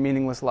days of your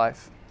meaningless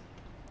life,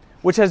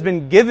 which has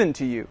been given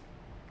to you.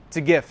 It's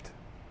a gift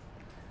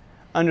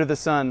under the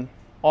sun,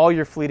 all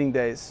your fleeting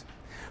days.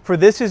 For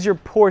this is your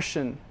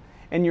portion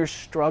and your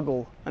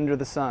struggle under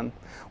the sun.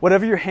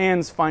 Whatever your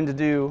hands find to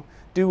do,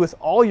 do with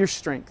all your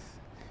strength,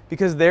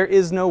 because there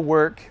is no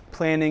work,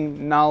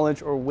 planning,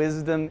 knowledge, or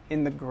wisdom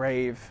in the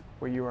grave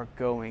where you are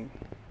going.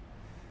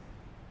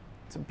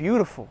 It's a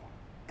beautiful,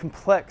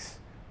 complex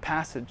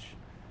passage.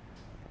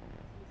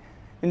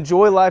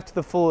 Enjoy life to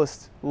the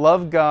fullest.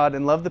 Love God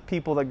and love the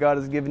people that God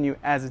has given you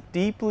as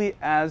deeply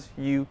as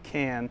you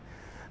can.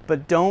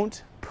 But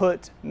don't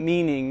put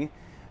meaning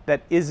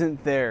that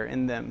isn't there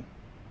in them,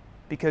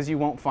 because you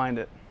won't find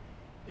it.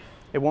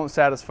 It won't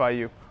satisfy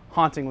you.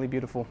 Hauntingly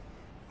beautiful.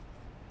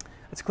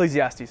 That's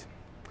Ecclesiastes.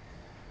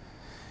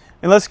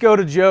 And let's go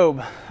to Job.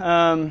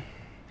 How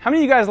many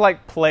of you guys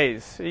like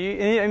plays?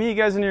 Any of you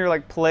guys in here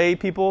like play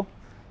people?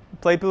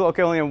 Play people?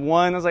 Okay, only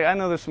one. I was like, I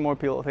know there's some more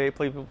people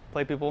that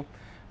play people.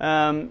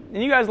 And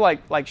you guys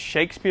like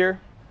Shakespeare?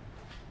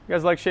 You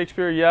guys like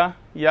Shakespeare? Yeah,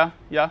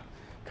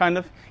 kind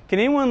of. Can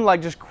anyone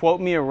like just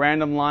quote me a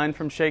random line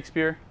from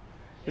Shakespeare?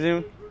 Is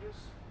anyone?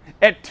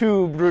 Et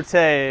tu, Brute,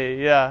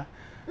 yeah.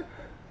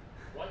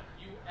 What,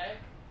 you egg?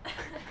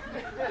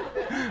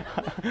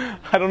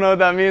 I don't know what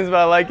that means, but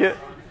I like it.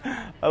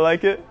 I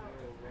like it.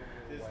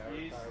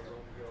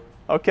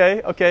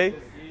 Okay.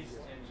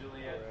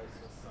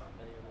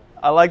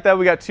 I like that.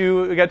 We got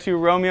two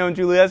Romeo and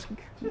Juliet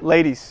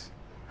ladies.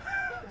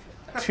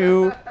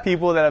 Two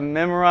people that have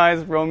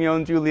memorized Romeo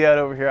and Juliet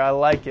over here. I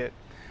like it.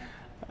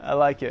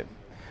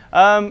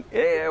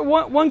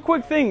 One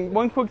quick thing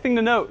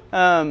to note.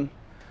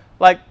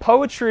 Like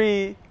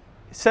poetry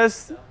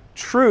says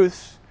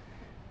truths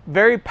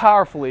very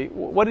powerfully.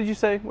 What did you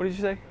say?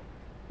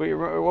 Wait,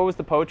 what was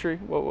the poetry?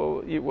 What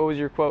was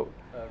your quote?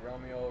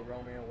 Romeo,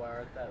 why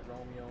art that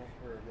Romeo?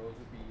 For a rose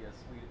would be as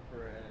sweet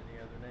for any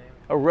other name.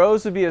 A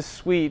rose would be as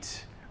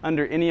sweet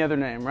under any other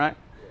name, right?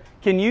 Yeah.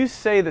 Can you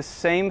say the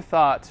same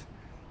thought,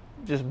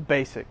 just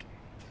basic?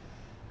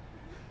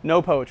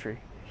 No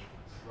poetry.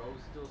 Rose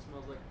still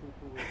smells like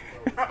poo-poo.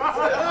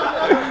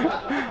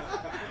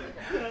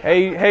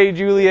 Hey,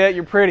 Juliet,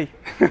 you're pretty.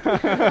 I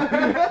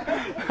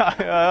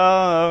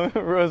don't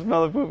know, rose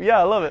smell of poop. Yeah,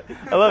 I love it.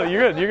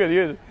 You're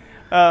good.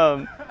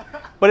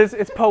 But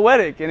it's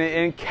poetic and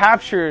it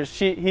captures.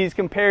 He's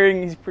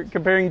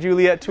comparing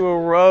Juliet to a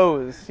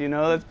rose. You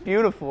know, that's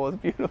beautiful. It's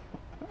beautiful.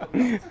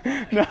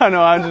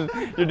 No,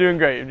 you're doing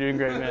great,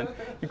 man.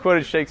 You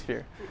quoted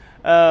Shakespeare.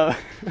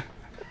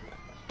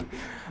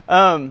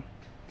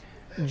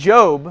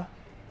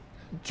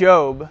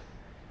 Job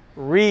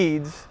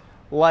reads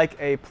like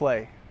a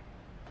play.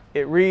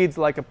 It reads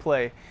like a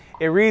play.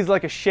 It reads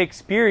like a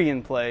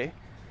Shakespearean play,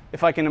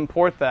 if I can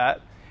import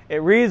that. It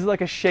reads like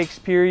a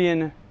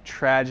Shakespearean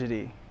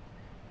tragedy.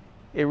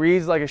 If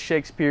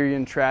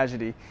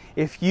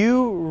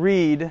you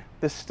read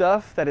the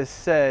stuff that is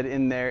said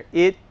in there,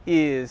 it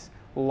is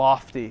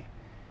lofty.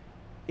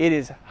 It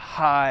is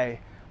high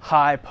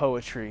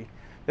poetry.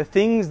 The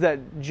things that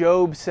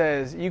Job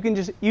says, you can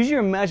just use your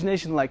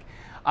imagination like,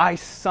 I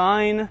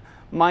sign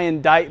my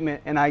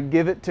indictment and I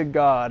give it to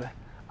God.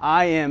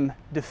 I am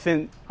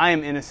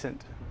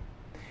innocent.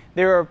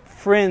 There are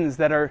friends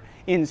that are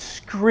in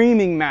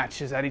screaming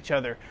matches at each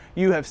other.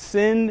 You have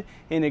sinned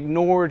and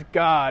ignored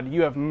God.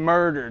 You have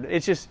murdered.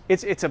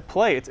 It's a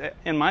play.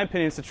 In my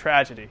opinion, it's a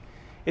tragedy.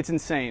 It's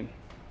insane.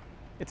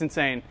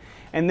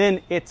 And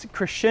then it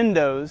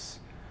crescendos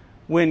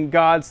when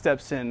God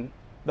steps in.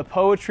 The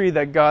poetry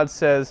that God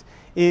says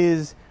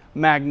is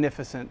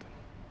magnificent.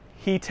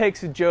 He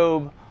takes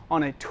Job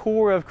on a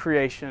tour of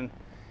creation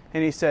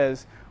and he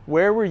says,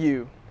 where were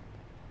you?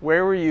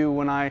 Where were you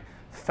when I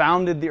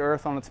founded the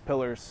earth on its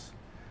pillars?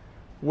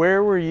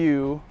 Where were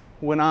you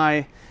when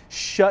I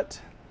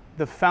shut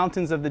the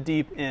fountains of the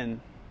deep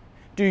in?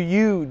 Do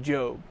you,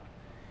 Job,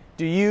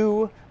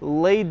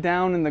 lay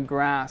down in the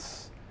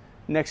grass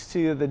next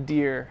to the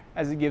deer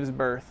as it gives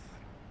birth?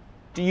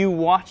 Do you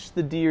watch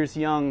the deer's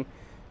young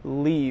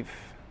leave?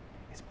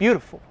 It's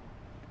beautiful.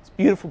 It's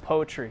beautiful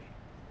poetry.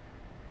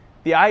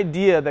 The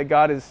idea that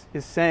God is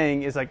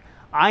saying is like,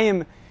 I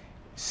am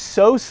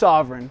so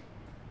sovereign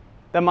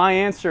that my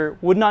answer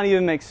would not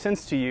even make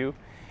sense to you,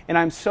 and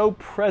I'm so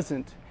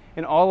present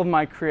in all of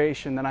my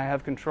creation that I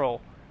have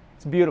control.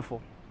 It's beautiful.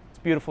 It's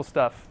beautiful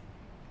stuff.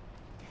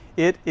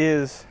 It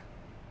is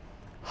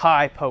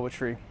high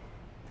poetry.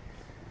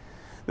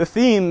 The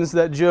themes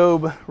that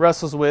Job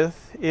wrestles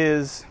with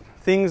is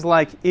things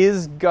like,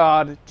 is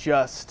God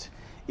just?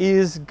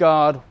 Is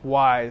God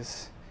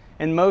wise?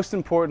 And most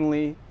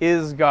importantly,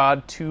 is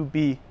God to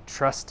be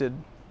trusted?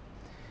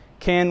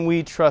 Can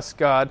we trust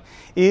God?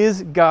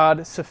 Is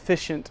God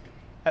sufficient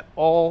at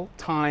all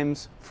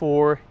times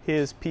for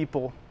His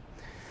people?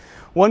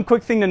 One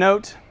quick thing to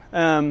note,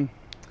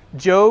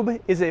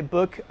 Job is a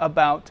book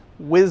about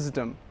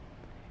wisdom.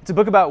 It's a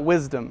book about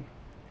wisdom.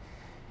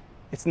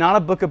 It's not a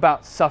book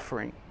about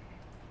suffering,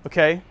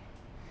 okay?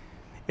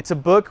 It's a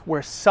book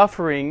where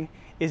suffering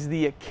is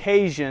the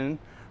occasion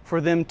for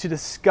them to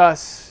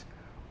discuss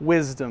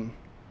wisdom,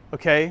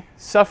 okay?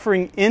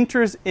 Suffering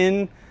enters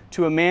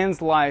into a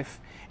man's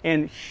life,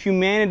 and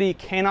humanity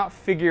cannot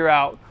figure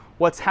out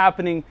what's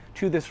happening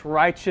to this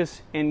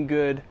righteous and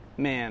good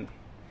man.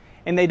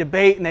 And they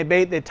debate and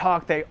they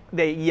talk,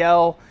 they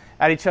yell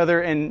at each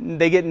other,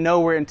 and they get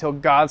nowhere until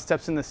God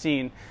steps in the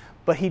scene.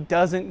 But he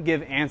doesn't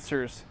give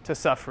answers to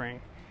suffering.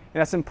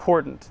 And that's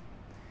important.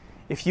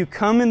 If you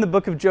come in the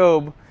book of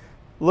Job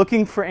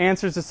looking for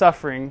answers to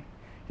suffering,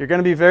 you're going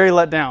to be very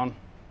let down,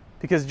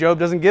 because God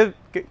doesn't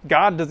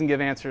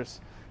give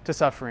answers to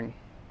suffering.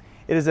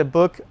 It is a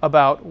book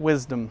about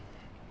wisdom.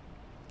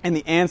 And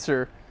the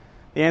answer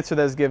that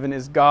is given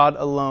is God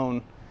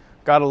alone.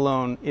 God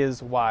alone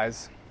is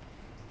wise.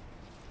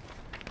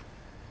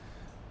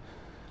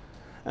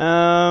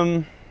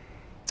 I'll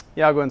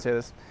go ahead and say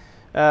this.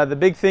 The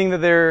big thing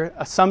that their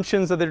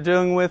assumptions that they're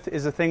dealing with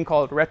is a thing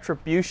called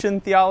retribution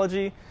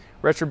theology.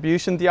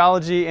 Retribution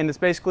theology, and it's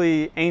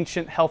basically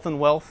ancient health and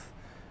wealth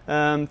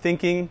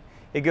thinking.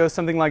 It goes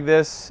something like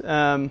this.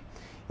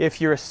 If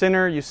you're a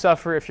sinner, you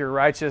suffer. If you're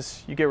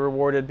righteous, you get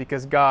rewarded,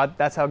 because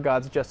that's how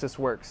God's justice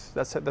works.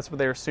 That's what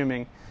they're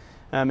assuming.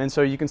 And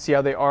so you can see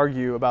how they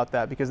argue about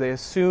that, because they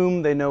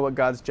assume they know what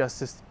God's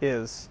justice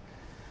is.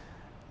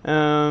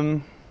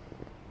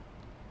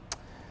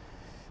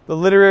 The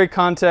literary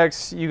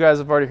context, you guys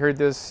have already heard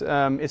this.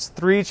 It's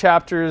 3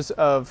 chapters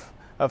of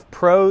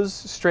prose,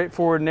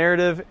 straightforward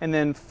narrative, and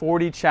then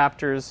 40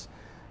 chapters,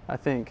 I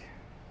think,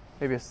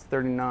 maybe it's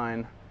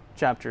 39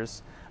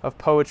 chapters of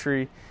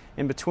poetry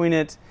in between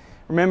it.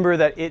 Remember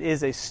that it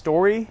is a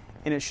story,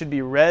 and it should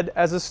be read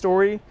as a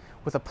story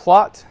with a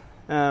plot.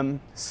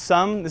 This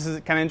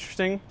is kind of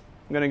interesting.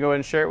 I'm going to go ahead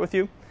and share it with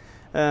you.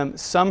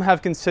 Some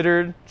have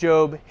considered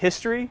Job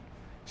history,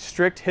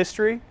 strict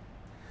history.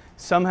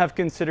 Some have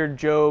considered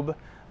Job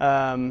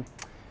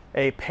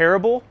a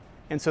parable,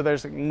 and so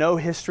there's no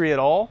history at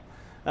all.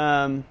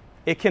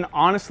 It can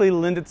honestly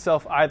lend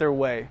itself either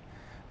way.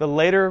 The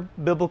later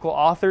biblical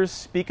authors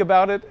speak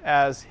about it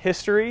as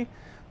history.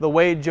 The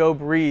way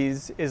Job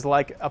reads is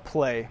like a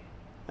play.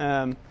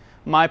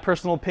 My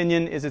personal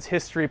opinion is it's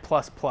history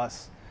plus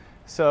plus.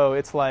 So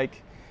it's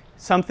like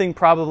something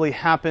probably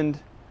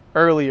happened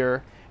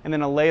earlier, and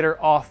then later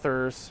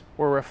authors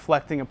were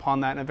reflecting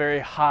upon that in a very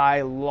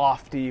high,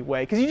 lofty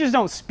way. Because you just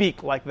don't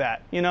speak like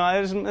that. You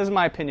know, this is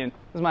my opinion.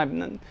 This is my,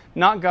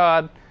 not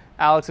God,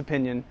 Alec's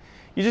opinion.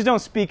 You just don't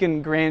speak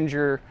in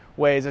grandeur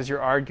ways as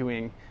you're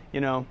arguing.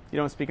 You know, you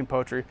don't speak in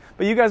poetry.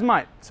 But you guys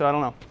might, so I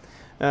don't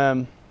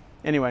know.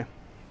 Anyway.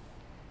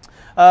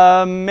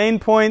 Main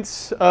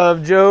points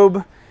of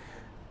Job: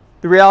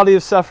 the reality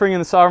of suffering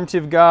and the sovereignty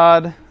of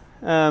God.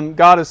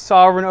 God is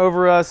sovereign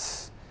over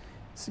us.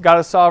 God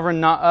is sovereign,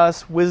 not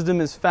us. Wisdom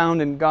is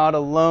found in God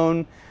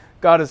alone.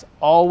 God is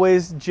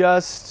always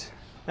just.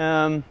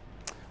 One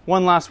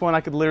last one.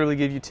 I could literally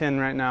give you 10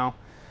 right now.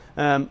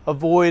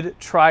 Avoid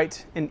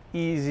trite and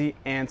easy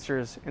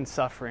answers in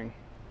suffering.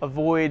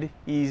 Avoid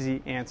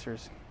easy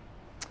answers.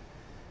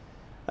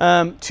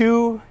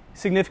 2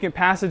 significant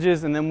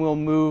passages, and then we'll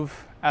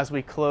move as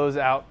we close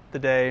out the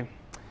day.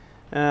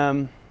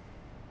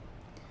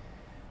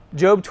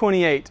 Job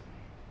 28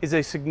 is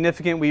a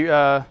significant,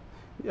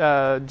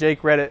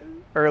 Jake read it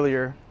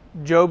earlier.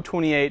 Job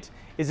 28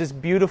 is this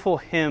beautiful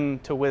hymn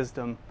to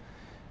wisdom.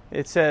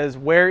 It says,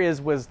 "Where is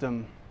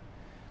wisdom?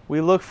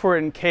 We look for it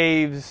in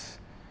caves."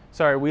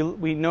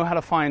 We know how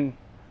to find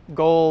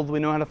gold. We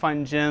know how to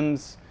find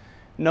gems.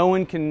 No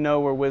one can know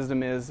where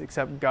wisdom is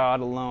except God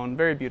alone.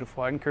 Very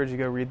beautiful. I encourage you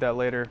to go read that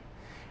later.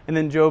 And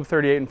then Job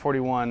 38 and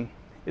 41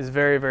 is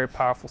very, very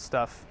powerful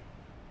stuff.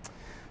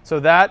 So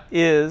that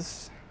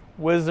is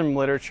wisdom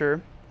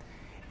literature.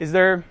 Is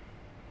there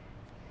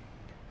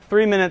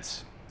 3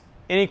 minutes?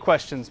 Any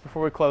questions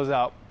before we close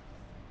out?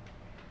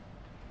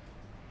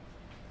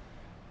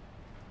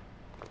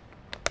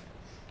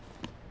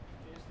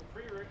 Is the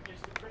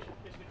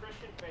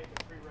Christian faith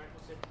a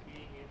prerequisite to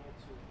being able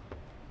to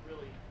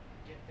really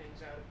get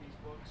things out of these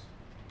books?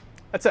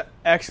 That's an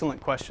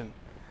excellent question.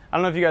 I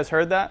don't know if you guys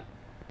heard that.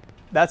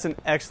 That's an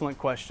excellent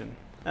question.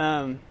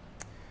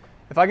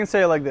 If I can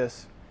say it like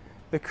this,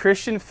 the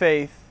Christian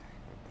faith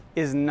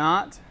is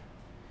not,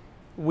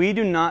 we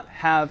do not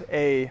have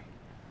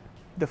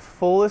the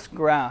fullest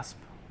grasp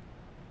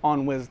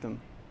on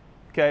wisdom.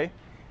 Okay?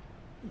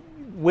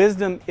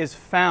 Wisdom is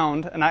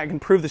found, and I can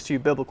prove this to you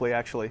biblically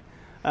actually.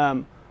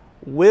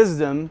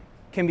 Wisdom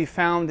can be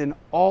found in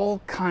all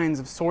kinds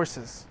of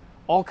sources.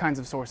 All kinds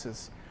of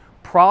sources.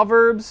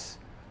 Proverbs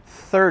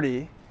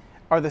 30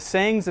 are the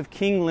sayings of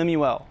King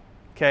Lemuel,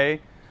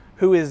 okay,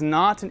 who is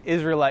not an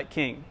Israelite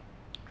king.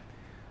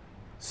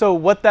 So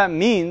what that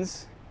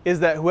means is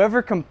that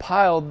whoever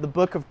compiled the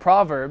book of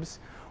Proverbs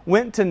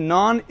went to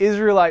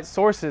non-Israelite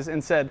sources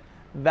and said,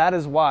 "That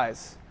is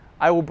wise.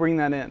 I will bring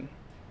that in."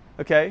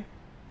 Okay?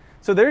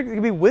 So there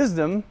can be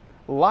wisdom,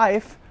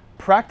 life,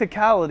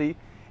 practicality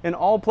in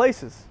all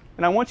places.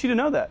 And I want you to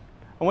know that.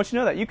 I want you to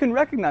know that. You can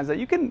recognize that.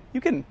 You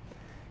can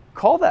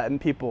call that in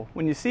people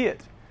when you see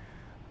it.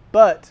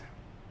 But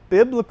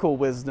biblical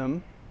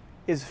wisdom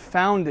is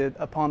founded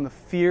upon the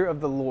fear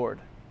of the Lord.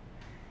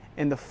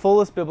 And the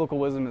fullest biblical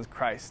wisdom is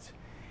Christ.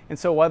 And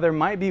so while there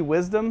might be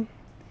wisdom,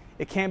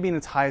 it can't be in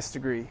its highest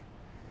degree,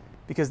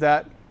 because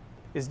that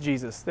is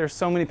Jesus. There's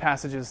so many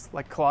passages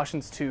like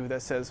Colossians 2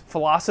 that says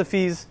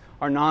philosophies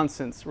are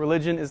nonsense.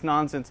 Religion is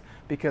nonsense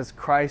because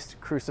Christ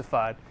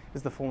crucified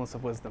is the fullness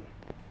of wisdom.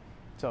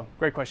 So,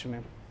 great question,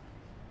 man.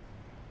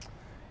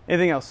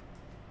 Anything else?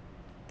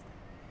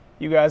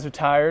 You guys are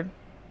tired.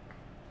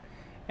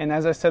 And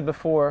as I said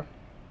before,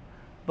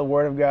 the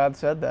Word of God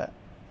said that.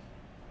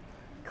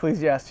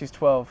 Ecclesiastes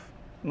 12,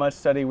 much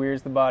study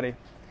wearies the body.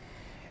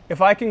 If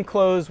I can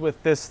close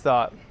with this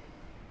thought.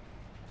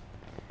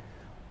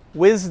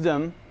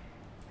 Wisdom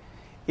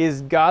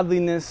is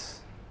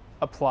godliness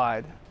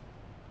applied.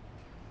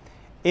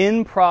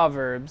 In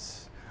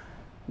Proverbs,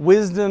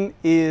 wisdom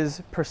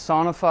is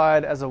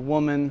personified as a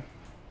woman,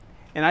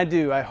 and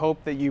I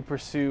hope that you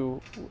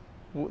pursue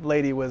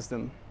lady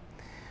wisdom.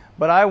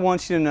 But I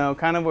want you to know,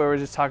 kind of what we were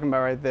just talking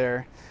about right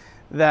there,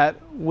 that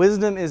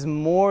wisdom is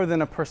more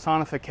than a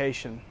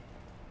personification.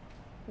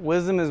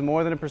 Wisdom is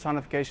more than a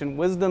personification.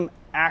 Wisdom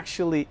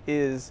actually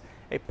is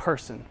a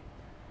person.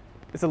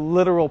 It's a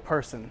literal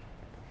person.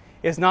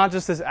 It's not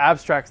just this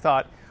abstract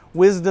thought.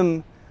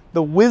 Wisdom,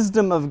 the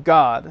wisdom of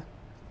God,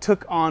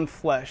 took on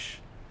flesh.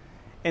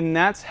 And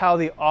that's how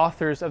the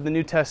authors of the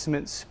New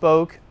Testament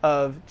spoke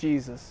of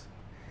Jesus.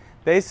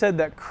 They said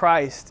that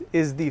Christ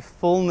is the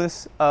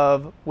fullness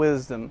of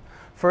wisdom.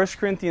 1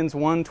 Corinthians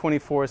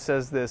 1:24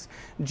 says this,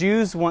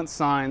 Jews want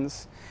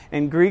signs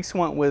and Greeks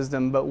want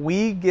wisdom, but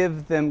we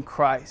give them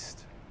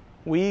Christ.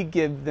 We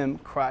give them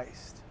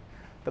Christ,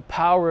 the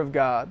power of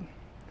God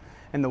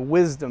and the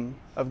wisdom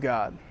of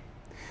God.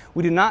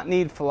 We do not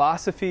need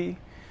philosophy.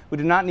 We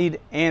do not need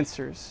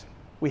answers.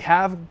 We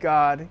have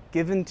God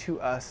given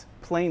to us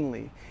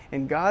plainly.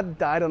 And God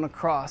died on a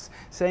cross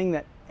saying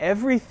that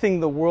everything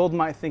the world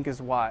might think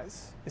is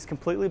wise is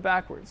completely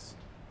backwards.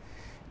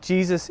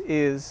 Jesus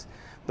is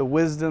the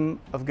wisdom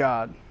of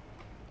God.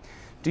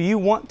 Do you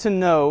want to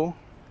know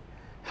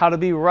how to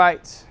be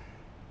right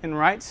in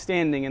right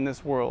standing in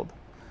this world?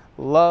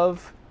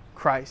 Love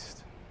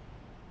Christ.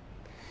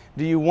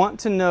 Do you want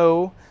to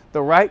know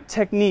the right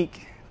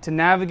technique to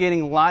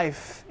navigating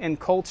life and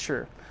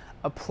culture?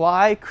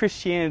 Apply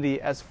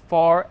Christianity as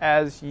far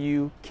as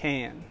you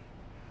can.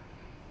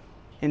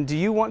 And do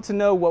you want to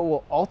know what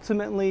will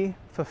ultimately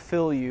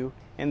fulfill you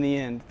in the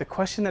end? The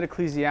question that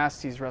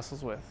Ecclesiastes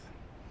wrestles with.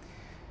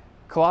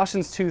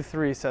 Colossians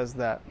 2:3 says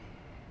that.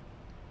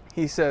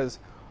 He says,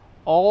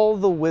 all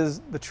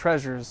the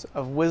treasures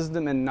of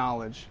wisdom and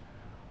knowledge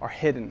are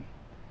hidden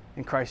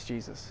in Christ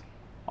Jesus.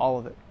 All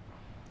of it.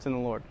 It's in the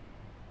Lord.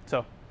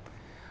 So,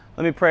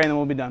 let me pray and then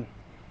we'll be done.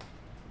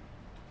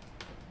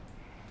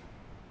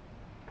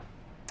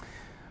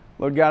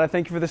 Lord God, I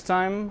thank you for this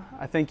time.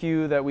 I thank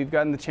you that we've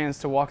gotten the chance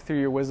to walk through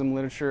your wisdom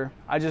literature.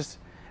 I just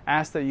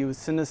ask that you would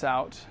send us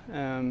out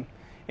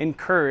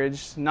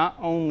encouraged not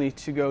only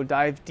to go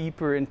dive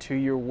deeper into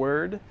your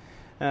word,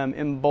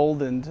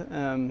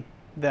 emboldened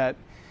that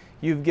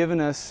you've given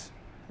us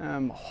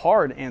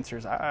hard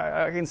answers.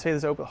 I can say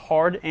this open,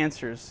 hard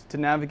answers to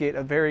navigate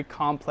a very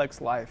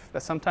complex life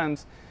that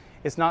sometimes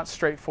it's not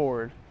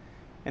straightforward,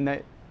 and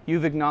that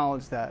you've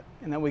acknowledged that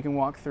and that we can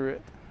walk through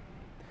it.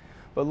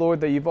 But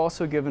Lord, that you've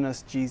also given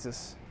us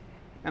Jesus.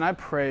 And I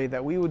pray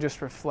that we will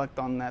just reflect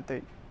on that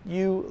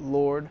you,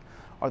 Lord,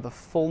 are the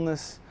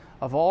fullness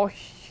of all,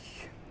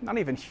 not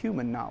even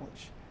human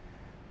knowledge,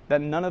 that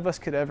none of us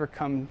could ever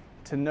come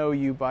to know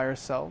you by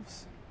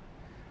ourselves.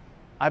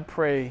 I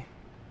pray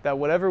that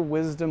whatever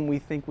wisdom we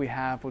think we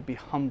have would be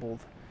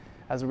humbled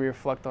as we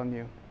reflect on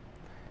you.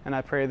 And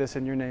I pray this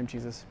in your name,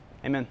 Jesus.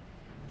 Amen.